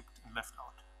be skipped and left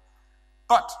out.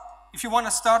 But if you want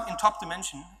to start in top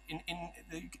dimension,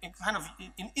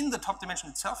 in the top dimension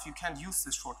itself, you can't use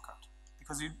this shortcut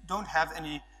because you don't have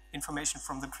any information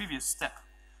from the previous step.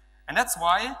 And that's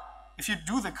why, if you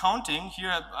do the counting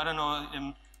here, I don't know,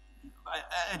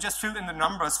 I just filled in the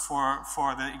numbers for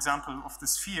the example of the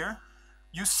sphere.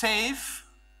 You save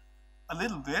a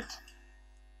little bit,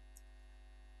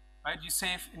 right? You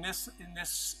save in this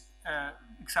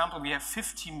example we have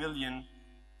 50 million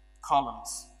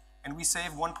columns, and we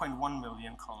save 1.1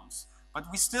 million columns. But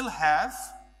we still have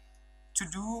to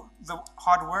do the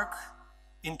hard work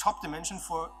in top dimension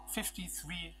for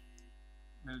 53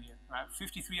 million, right?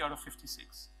 53 out of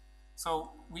 56.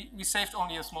 So we saved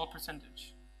only a small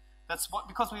percentage. That's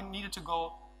because we needed to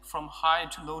go from high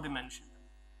to low dimension.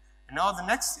 And now the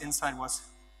next insight was,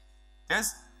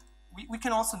 we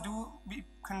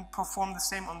can perform the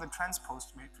same on the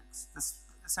transposed matrix. This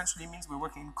essentially means we're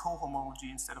working in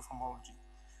cohomology instead of homology.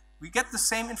 We get the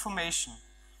same information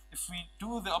if we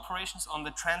do the operations on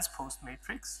the transposed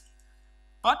matrix,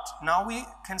 but now we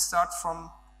can start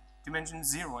from dimension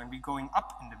 0 and we're going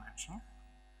up in dimension.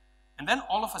 And then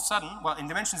all of a sudden, well, in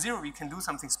dimension 0 we can do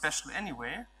something special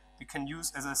anyway. We can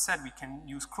use, as I said, we can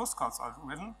use Kruskal's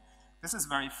algorithm. This is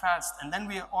very fast, and then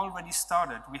we are already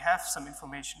started. We have some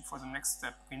information for the next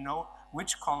step. We know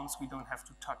which columns we don't have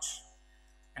to touch.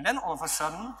 And then all of a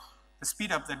sudden, the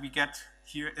speed up that we get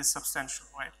here is substantial,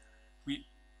 right?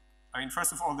 I mean,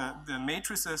 first of all, the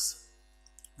matrices,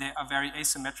 they are very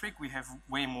asymmetric. We have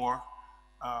way more,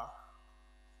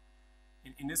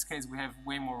 in this case, we have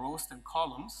way more rows than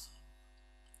columns.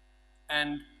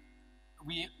 And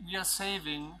we are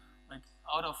saving, like,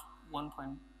 out of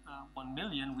 1.1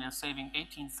 million, we are saving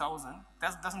 18,000.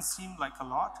 That doesn't seem like a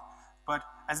lot, but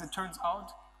as it turns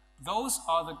out, those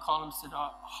are the columns that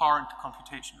are hard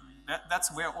computationally.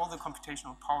 That's where all the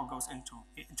computational power goes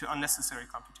into unnecessary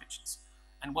computations.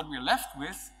 And what we're left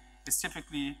with is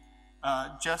typically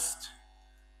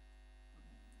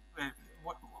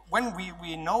when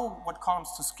we know what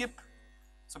columns to skip,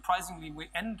 surprisingly, we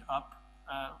end up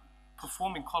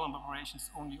performing column operations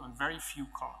only on very few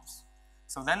columns.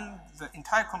 So then the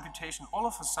entire computation, all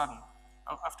of a sudden,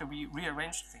 after we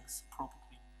rearrange things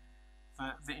appropriately,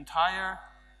 the entire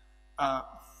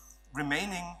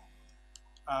remaining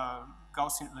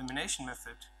Gaussian elimination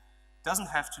method doesn't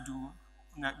have to do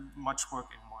much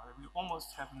work anymore. We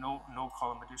almost have no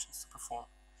column additions to perform,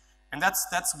 and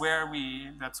that's where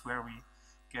we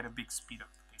get a big speed up,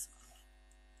 basically.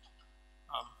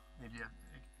 Maybe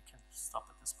I can stop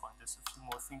at this point. There's a few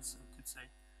more things I could say.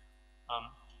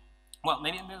 Well,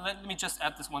 maybe let me just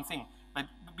add this one thing. But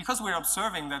because we're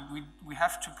observing that we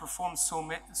have to perform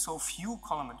so few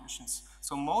column additions,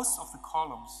 so most of the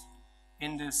columns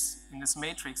in this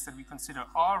matrix that we consider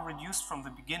are reduced from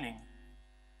the beginning.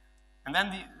 And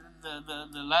then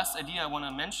the last idea I want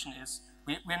to mention is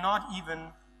we're not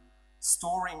even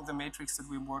storing the matrix that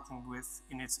we're working with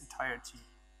in its entirety.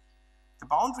 The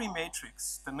boundary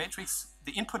matrix,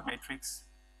 the input matrix,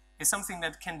 is something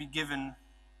that can be given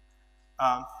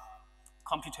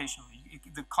computationally.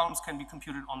 The columns can be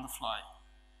computed on the fly.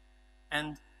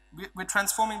 And we're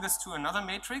transforming this to another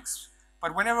matrix,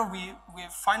 but whenever we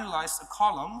finalize a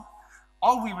column,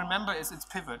 all we remember is its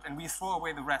pivot, and we throw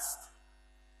away the rest.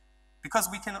 Because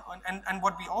we can, and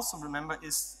what we also remember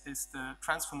is the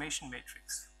transformation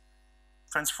matrix,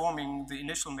 transforming the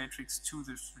initial matrix to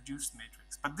this reduced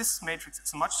matrix. But this matrix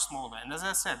is much smaller, and as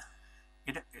I said,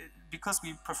 because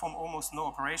we perform almost no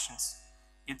operations,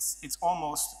 it's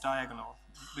almost diagonal,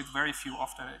 with very few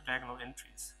off-diagonal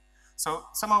entries. So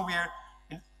somehow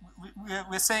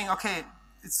we're saying, okay,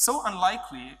 it's so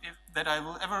unlikely that I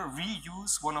will ever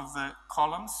reuse one of the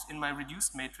columns in my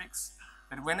reduced matrix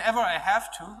that whenever I have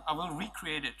to, I will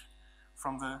recreate it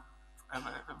from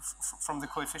the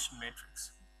coefficient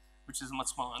matrix, which is much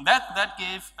smaller. And that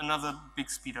gave another big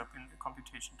speed up in the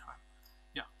computation time.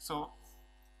 Yeah, so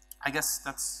I guess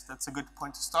that's a good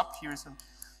point to stop. Here's a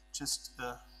just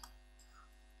an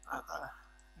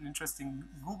interesting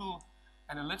Google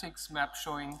Analytics map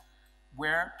showing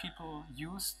where people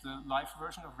use the live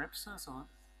version of Ripster. So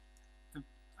at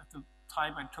the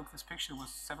time I took this picture was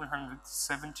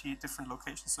 770 different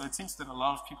locations. So it seems that a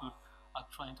lot of people are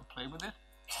trying to play with it.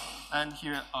 And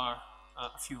here are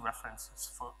a few references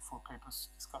for papers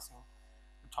discussing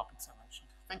the topics I mentioned.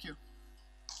 Thank you.